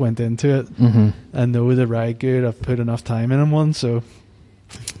know what's went into it. I know they ride good. I've put enough time in one. So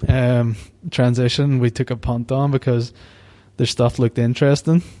Transition, we took a punt on because their stuff looked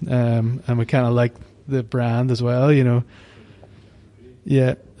interesting, and we kind of liked the brand as well, you know.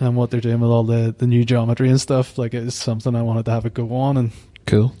 Yeah, and what they're doing with all the new geometry and stuff, like it's something I wanted to have a go on and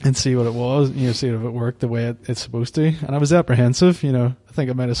cool and see what it was, you know, see if it worked the way it's supposed to. And I was apprehensive, you know. I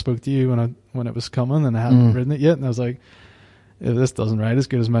think I might have spoke to you when it was coming and I hadn't ridden it yet, and I was like, if this doesn't ride as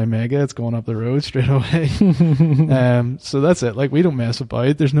good as my Mega, it's going up the road straight away. So that's it. Like, we don't mess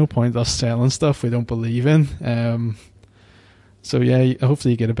about. There's no point us selling stuff we don't believe in. So yeah,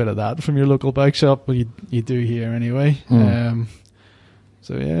 hopefully you get a bit of that from your local bike shop. Well, you do here anyway.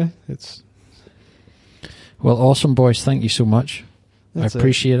 So yeah, it's... Well, awesome, boys. Thank you so much. I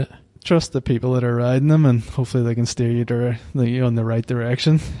appreciate it. Trust the people that are riding them, and hopefully they can steer you in the right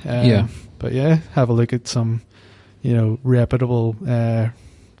direction. Yeah. But yeah, have a look at some, you know, reputable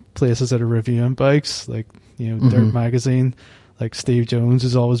places that are reviewing bikes, like, you know, Dirt Magazine. Like Steve Jones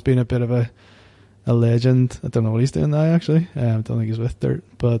has always been a bit of a legend. I don't know what he's doing now, actually. I don't think he's with Dirt,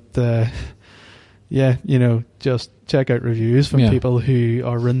 but yeah, you know, just check out reviews from people who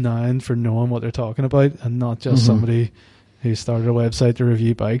are renowned for knowing what they're talking about, and not just somebody who started a website to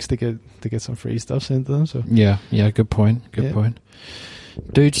review bikes to get some free stuff sent to them. So yeah, good point. Good point.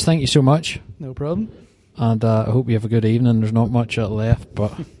 Dudes, thank you so much. No problem. And I hope you have a good evening. There's not much left,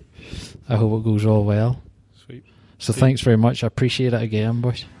 but I hope it goes all well. Sweet. So thanks very much. I appreciate it again,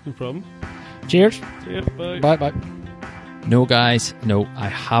 boys. No problem. Cheers. Yeah, bye. Bye. No, guys, no, I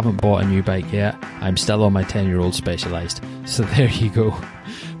haven't bought a new bike yet. I'm still on my 10-year-old Specialized. So there you go.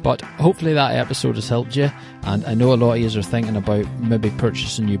 But hopefully that episode has helped you, and I know a lot of you are thinking about maybe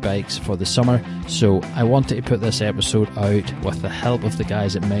purchasing new bikes for the summer, so I wanted to put this episode out with the help of the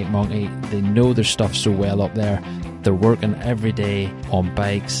guys at Make Monkey. They know their stuff so well up there. They're working every day on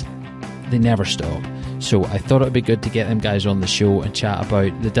bikes. They never stop. So I thought it would be good to get them guys on the show and chat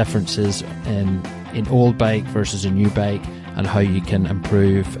about the differences in old bike versus a new bike, and how you can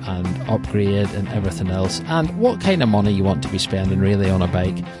improve and upgrade and everything else, and what kind of money you want to be spending really on a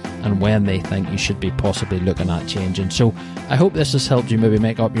bike, and when they think you should be possibly looking at changing. So I hope this has helped you maybe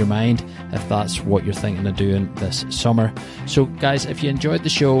make up your mind if that's what you're thinking of doing this summer. So guys, if you enjoyed the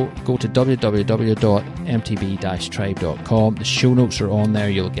show, go to www.mtb-tribe.com. The show notes are on there.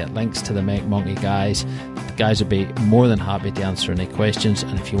 You'll get links to the Make Monkey guys. The guys will be more than happy to answer any questions,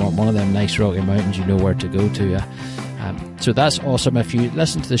 and if you want one of them nice Rocky Mountains, you know where to go to. So that's awesome. If you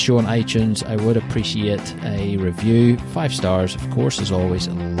listen to the show on iTunes, I would appreciate a review. 5 stars, of course, is always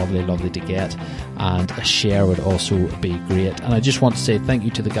lovely to get, and a share would also be great. And I just want to say thank you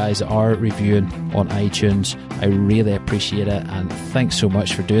to the guys that are reviewing on iTunes. I really appreciate it, and thanks so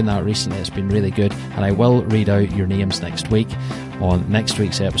much for doing that recently. It's been really good, and I will read out your names next week on next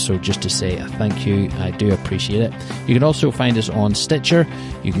week's episode just to say a thank you. I do appreciate it. You can also find us on Stitcher.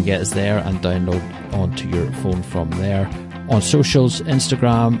 You can get us there and download onto your phone from there. on socials.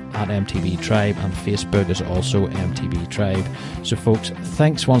 Instagram at MTB Tribe, and Facebook is also MTB Tribe. So folks,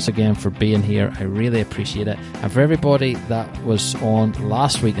 thanks once again for being here. I really appreciate it. And for everybody that was on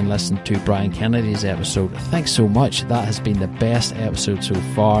last week and listened to Brian Kennedy's episode, thanks so much. That has been the best episode so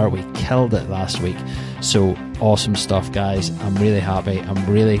far. We killed it last week. So awesome stuff, guys. I'm really happy. I'm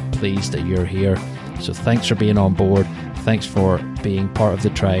really pleased that you're here. So thanks for being on board. Thanks for being part of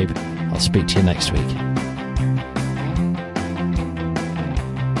the tribe. I'll speak to you next week.